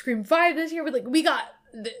Scream 5 this year. We got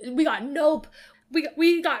Nope.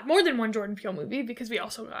 We got more than one Jordan Peele movie because we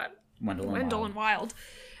also got Wendell and Wild.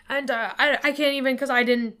 And I can't even, because I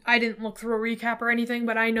didn't look through a recap or anything,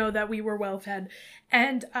 but I know that we were well fed.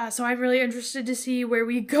 And so I'm really interested to see where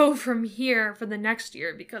we go from here for the next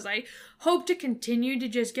year, because I hope to continue to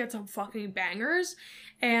just get some fucking bangers.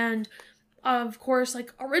 And of course,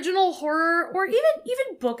 like, original horror or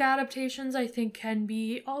even book adaptations, I think can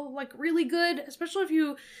be all, like, really good, especially if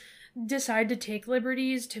you decide to take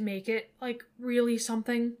liberties to make it, like, really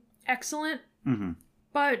something excellent. Mm-hmm.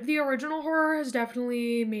 But the original horror has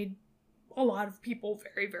definitely made a lot of people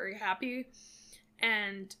very, very happy.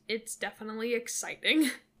 And it's definitely exciting.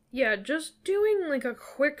 Yeah, just doing, like, a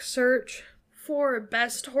quick search for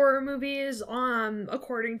best horror movies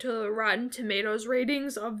according to the Rotten Tomatoes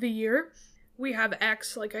ratings of the year. We have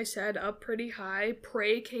X, like I said, up pretty high.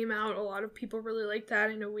 Prey came out. A lot of people really liked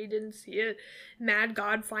that. I know we didn't see it. Mad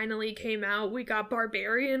God finally came out. We got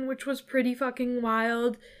Barbarian, which was pretty fucking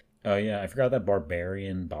wild. Oh, yeah. I forgot that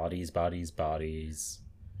Barbarian, Bodies.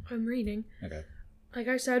 I'm reading. Okay. Like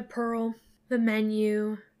I said, Pearl, The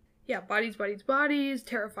Menu. Yeah, Bodies.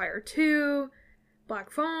 Terrifier 2.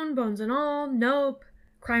 Black Phone, Bones and All. Nope.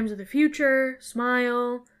 Crimes of the Future.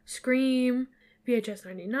 Smile. Scream. VHS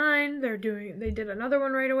 99, they did another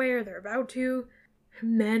one right away, or they're about to.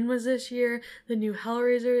 Men was this year. The new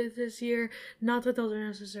Hellraiser is this year. Not that those are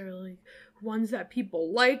necessarily ones that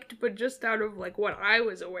people liked, but just out of, like, what I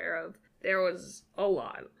was aware of, there was a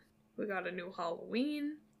lot. We got a new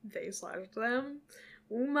Halloween. They slashed them.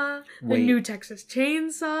 Uma. The new Texas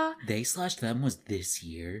Chainsaw. They slashed them was this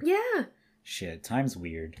year? Yeah. Shit, time's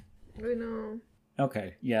weird. I know.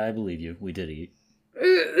 Okay, yeah, I believe you. We did eat.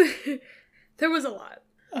 There was a lot.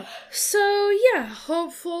 So, yeah,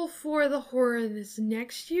 hopeful for the horror this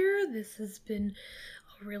next year. This has been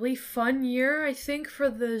a really fun year, I think,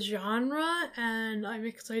 for the genre, and I'm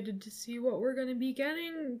excited to see what we're going to be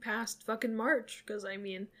getting past fucking March, because, I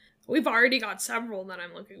mean, we've already got several that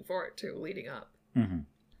I'm looking forward to leading up. Mm-hmm.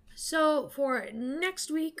 So, for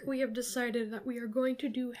next week, we have decided that we are going to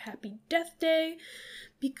do Happy Death Day,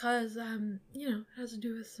 because, it has to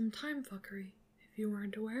do with some time fuckery, if you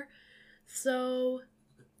weren't aware. So...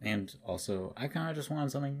 And also, I kind of just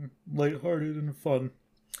wanted something lighthearted and fun.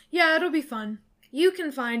 Yeah, it'll be fun. You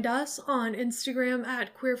can find us on Instagram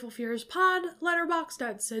at QueerfulFearsPod, Letterboxd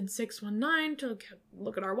at Sid619 to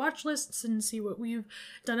look at our watch lists and see what we've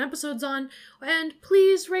done episodes on. And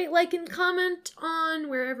please rate, like, and comment on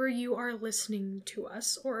wherever you are listening to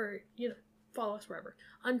us, or, follow us wherever.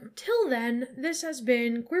 Until then, this has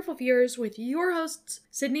been Queerful Fears with your hosts,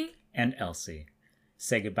 Sydney and Elsee.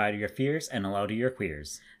 Say goodbye to your fears and hello to your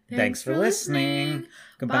queers. Thanks for listening.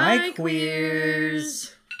 Goodbye, Bye,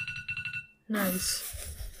 queers. Nice.